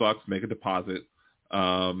 $25, make a deposit.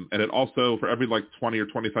 And it also, for every 20 or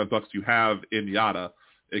 $25 you have in Yada,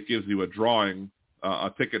 it gives you a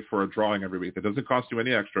ticket for a drawing every week. It doesn't cost you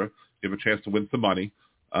any extra. You have a chance to win some money.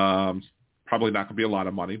 Probably not going to be a lot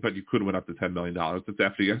of money, but you could win up to $10 million. It's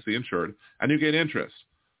FDIC insured, and you gain interest.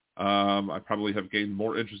 I probably have gained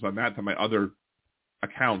more interest on that than my other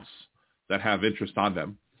accounts that have interest on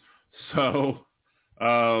them. So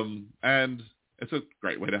And it's a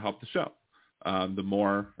great way to help the show. The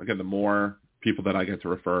more people that I get to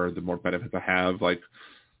refer, the more benefits I have. Like,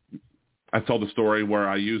 I told the story where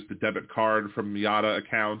I used the debit card from Miata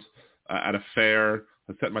account at a fair.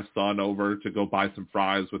 I sent my son over to go buy some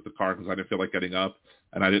fries with the card because I didn't feel like getting up,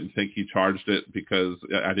 and I didn't think he charged it because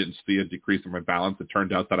I didn't see a decrease in my balance. It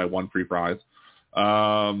turned out that I won free fries.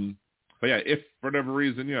 But yeah, if for whatever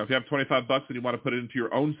reason, if you have $25 and you want to put it into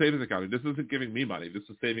your own savings account, this isn't giving me money. This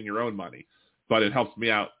is saving your own money. But it helps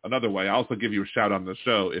me out another way. I also give you a shout out on the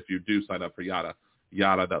show if you do sign up for Yada,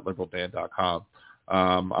 yada.liberaldan.com.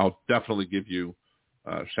 I'll definitely give you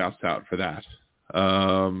shouts out for that.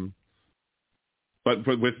 But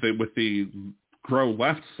with the Grow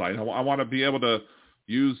Left site, I want to be able to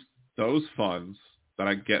use those funds that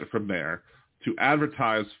I get from there to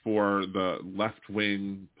advertise for the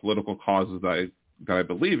left-wing political causes that I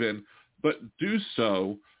believe in, but do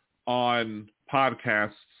so on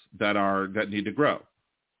podcasts that need to grow,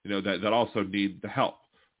 that also need the help.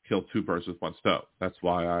 Kill two birds with one stone. That's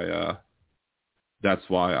why I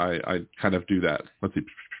kind of do that. Let's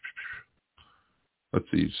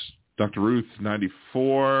see. Dr. Ruth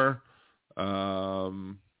 94.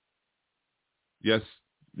 Yes,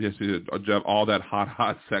 all that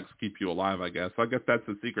hot sex keep you alive, I guess. I guess that's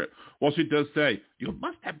the secret. Well, she does say, you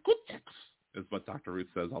must have good sex, is what Dr. Ruth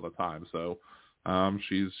says all the time. So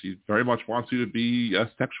she very much wants you to be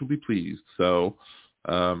sexually pleased. So,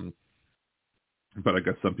 but I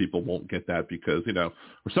guess some people won't get that because, or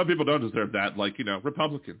some people don't deserve that, like,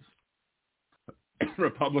 Republicans.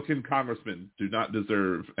 Republican congressmen do not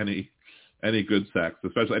deserve any good sex,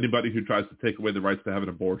 especially anybody who tries to take away the rights to have an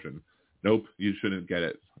abortion. Nope, you shouldn't get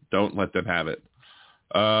it. Don't let them have it.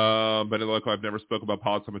 But look, I've never spoke about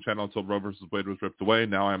politics on my channel until Roe versus Wade was ripped away.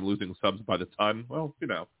 Now I'm losing subs by the ton. Well,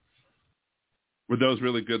 were those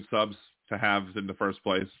really good subs to have in the first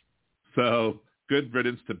place? So good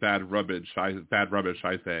riddance to bad rubbish, I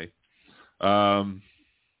say.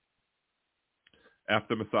 F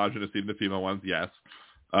the misogynist, even the female ones, yes.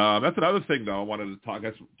 That's another thing, though, I wanted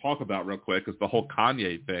to talk about real quick is the whole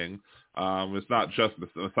Kanye thing. It's not just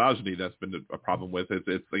misogyny that's been a problem with it.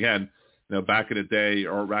 It's again, back in the day,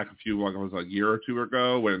 or back a year or two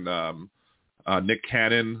ago, when Nick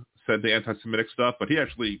Cannon said the anti-Semitic stuff, but he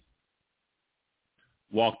actually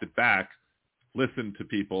walked it back, listened to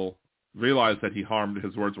people, realized that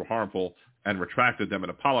his words were harmful, and retracted them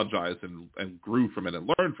and apologized and grew from it and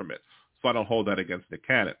learned from it. So I don't hold that against Nick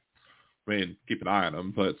Cannon. I mean, keep an eye on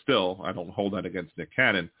him, but still, I don't hold that against Nick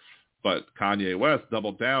Cannon. But Kanye West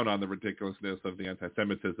doubled down on the ridiculousness of the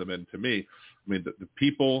anti-Semitism, and to me, the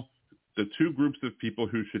two groups of people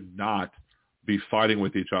who should not be fighting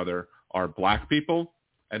with each other are black people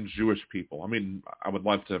and Jewish people. I mean, I would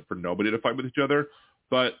love for nobody to fight with each other,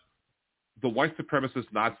 but the white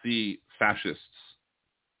supremacist Nazi fascists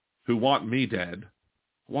who want me dead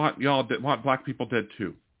want black people dead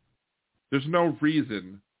too. There's no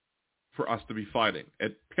reason for us to be fighting.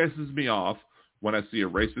 It pisses me off when I see a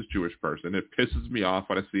racist Jewish person. It pisses me off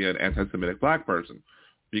when I see an anti-Semitic black person,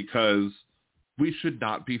 because we should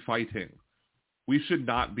not be fighting. We should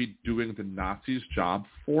not be doing the Nazis' job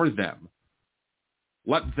for them.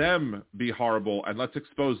 Let them be horrible, and let's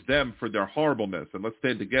expose them for their horribleness, and let's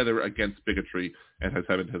stand together against bigotry,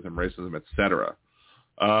 anti-Semitism, racism, etc.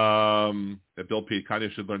 Bill P.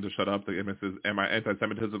 Kanye should learn to shut up. The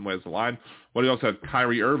anti-Semitism lays the line. Well, he also had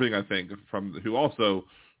Kyrie Irving, I think, who also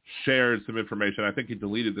shared some information. I think he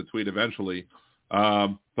deleted the tweet eventually.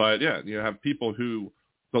 But yeah, you have people who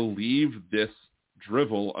believe this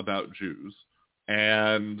drivel about Jews,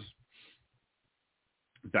 and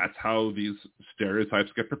that's how these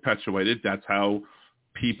stereotypes get perpetuated. That's how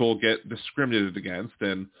people get discriminated against.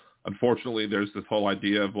 And unfortunately, there's this whole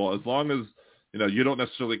idea of, well, as long as you don't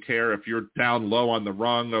necessarily care if you're down low on the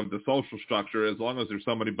rung of the social structure, as long as there's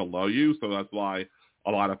somebody below you. So that's why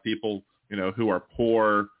a lot of people, who are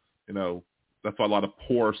poor, that's why a lot of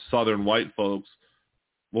poor Southern white folks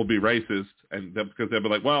will be racist, and because they'll be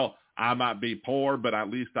like, well, I might be poor, but at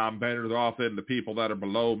least I'm better off than the people that are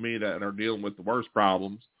below me that are dealing with the worst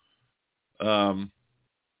problems. But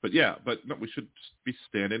no, we should be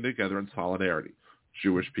standing together in solidarity.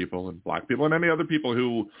 Jewish people and black people and any other people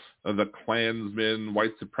who the Klansmen,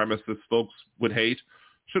 white supremacist folks would hate,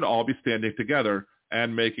 should all be standing together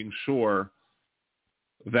and making sure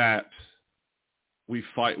that we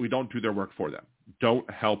fight. We don't do their work for them. Don't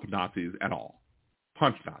help Nazis at all.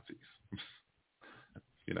 Punch Nazis.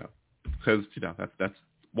 Because that's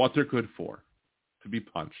what they're good for, to be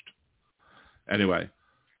punched. Anyway,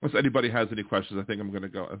 Unless anybody has any questions, I think I'm going to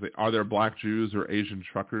go. Are there black Jews or Asian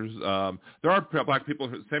truckers? There are black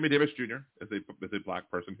people. Sammy Davis Jr. is a black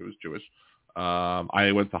person who is Jewish.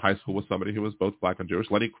 I went to high school with somebody who was both black and Jewish.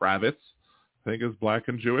 Lenny Kravitz, I think, is black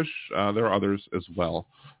and Jewish. There are others as well.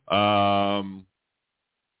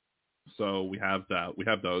 So we have that. We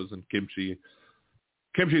have those. And Kimchi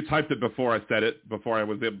typed it before I said it, before I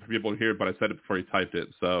was able for people to hear it, but I said it before he typed it.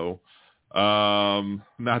 So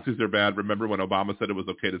Nazis are bad. Remember when Obama said it was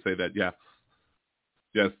okay to say that? Yeah.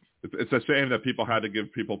 Yes. It's a shame that people had to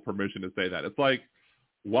give people permission to say that. It's like,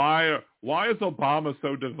 why is Obama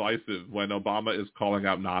so divisive when Obama is calling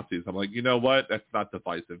out Nazis? I'm like, you know what? That's not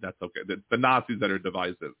divisive. That's okay. It's the Nazis that are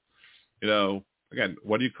divisive. You know, again,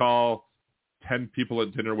 what do you call 10 people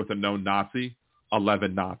at dinner with a known Nazi?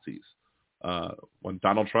 11 Nazis. When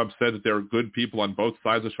Donald Trump said that there were good people on both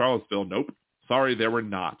sides of Charlottesville, nope. Sorry, there were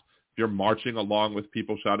not. If you're marching along with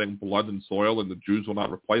people shouting blood and soil and the Jews will not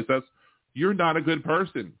replace us, you're not a good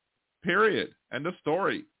person. Period. End of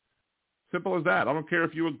story. Simple as that. I don't care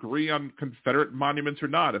if you agree on Confederate monuments or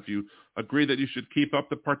not. If you agree that you should keep up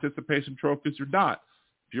the participation trophies or not.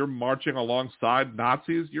 If you're marching alongside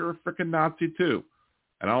Nazis, you're a freaking Nazi too.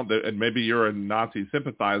 And maybe you're a Nazi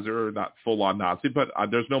sympathizer or not full-on Nazi, but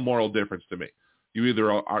there's no moral difference to me. You either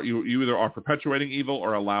are perpetuating evil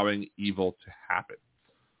or allowing evil to happen.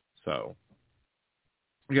 So,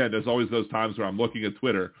 yeah, there's always those times where I'm looking at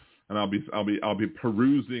Twitter and I'll be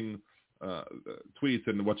perusing tweets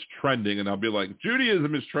and what's trending, and I'll be like,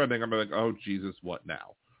 Judaism is trending. I'm like, oh Jesus, what now?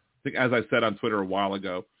 I think, as I said on Twitter a while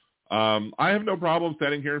ago, I have no problem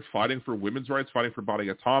standing here and fighting for women's rights, fighting for body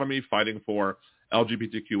autonomy, fighting for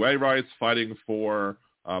LGBTQA rights, fighting for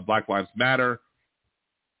Black Lives Matter.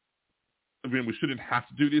 I mean, we shouldn't have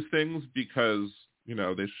to do these things because, you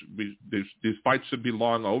know, these fights should be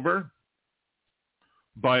long over.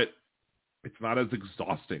 But it's not as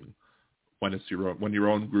exhausting when your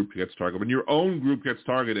own group gets targeted. When your own group gets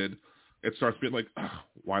targeted, it starts being like,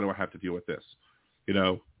 why do I have to deal with this? You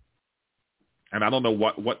know? And I don't know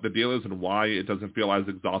what the deal is and why it doesn't feel as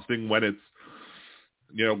exhausting when it's,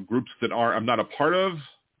 you know, groups that I'm not a part of.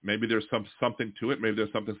 Maybe there's something to it. Maybe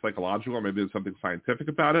there's something psychological, or maybe there's something scientific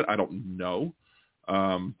about it. I don't know.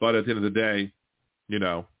 But at the end of the day, you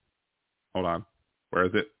know, hold on. Where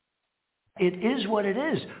is it? It is what it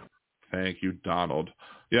is. Thank you, Donald.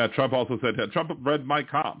 Yeah, Trump also said, Trump read Mein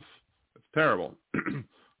Kampf. It's terrible.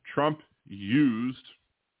 Trump used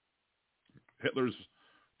Hitler's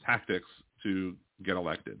tactics to get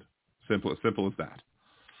elected. Simple as that.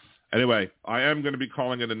 Anyway, I am going to be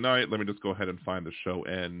calling it a night. Let me just go ahead and find the show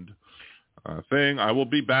end thing. I will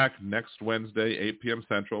be back next Wednesday, 8 p.m.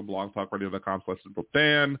 Central,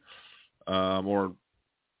 blogtalkradio.com/LiberalDan, or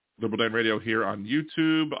Liberal Dan Radio here on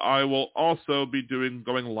YouTube. I will also be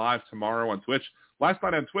going live tomorrow on Twitch. Last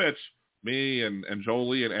night on Twitch, me and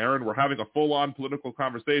Jolie and Aaron were having a full-on political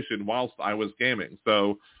conversation whilst I was gaming.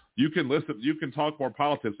 So you can talk more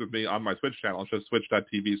politics with me on my Twitch channel. It's just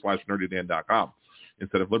twitch.tv/nerdydan.com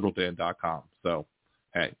instead of liberaldan.com. So,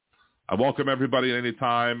 hey, I welcome everybody at any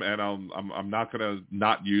time, and I'm not going to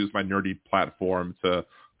not use my nerdy platform to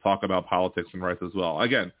talk about politics and rights as well.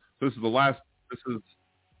 Again, this is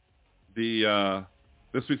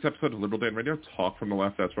this week's episode of Liberal Dan Radio, Talk from the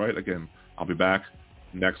Left, that's right. Again, I'll be back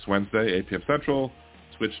next Wednesday, 8 p.m. Central,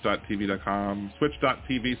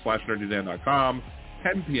 twitch.tv/nerdydan.com,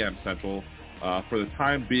 10 p.m. Central, for the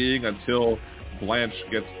time being until Blanche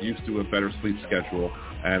gets used to a better sleep schedule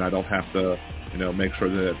and I don't have to, you know, make sure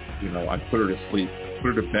that, you know, I put her to sleep,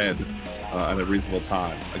 put her to bed at a reasonable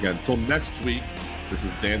time. Again, until next week, this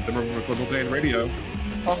is Dan Zimmerman with Liberal Dan Radio,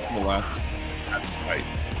 Talk from the Left, that's right.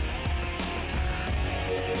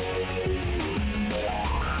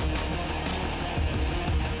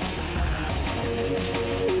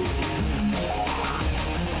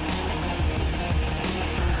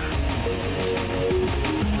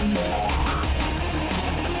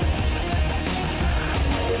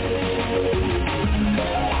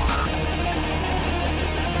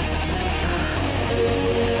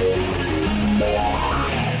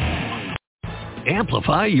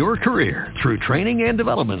 Amplify your career through training and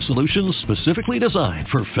development solutions specifically designed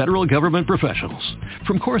for federal government professionals.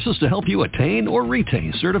 From courses to help you attain or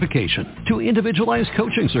retain certification, to individualized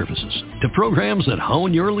coaching services, to programs that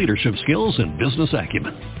hone your leadership skills and business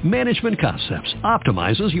acumen, Management Concepts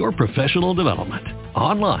optimizes your professional development.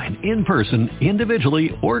 Online, in person,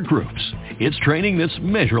 individually, or groups, it's training that's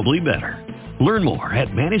measurably better. Learn more at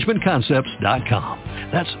managementconcepts.com.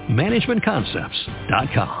 That's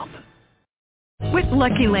managementconcepts.com. With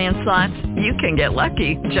Lucky Land Slots, you can get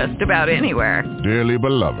lucky just about anywhere. Dearly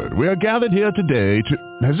beloved, we are gathered here today to...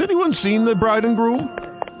 Has anyone seen the bride and groom?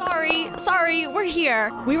 Sorry, we're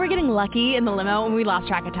here. We were getting lucky in the limo and we lost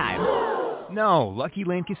track of time. No, Lucky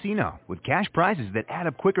Land Casino, with cash prizes that add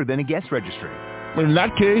up quicker than a guest registry. In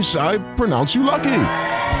that case, I pronounce you lucky.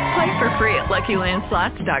 Play for free at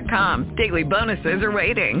LuckyLandSlots.com. Daily bonuses are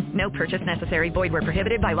waiting. No purchase necessary. Void where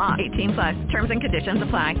prohibited by law. 18+. Terms and conditions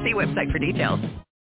apply. See website for details.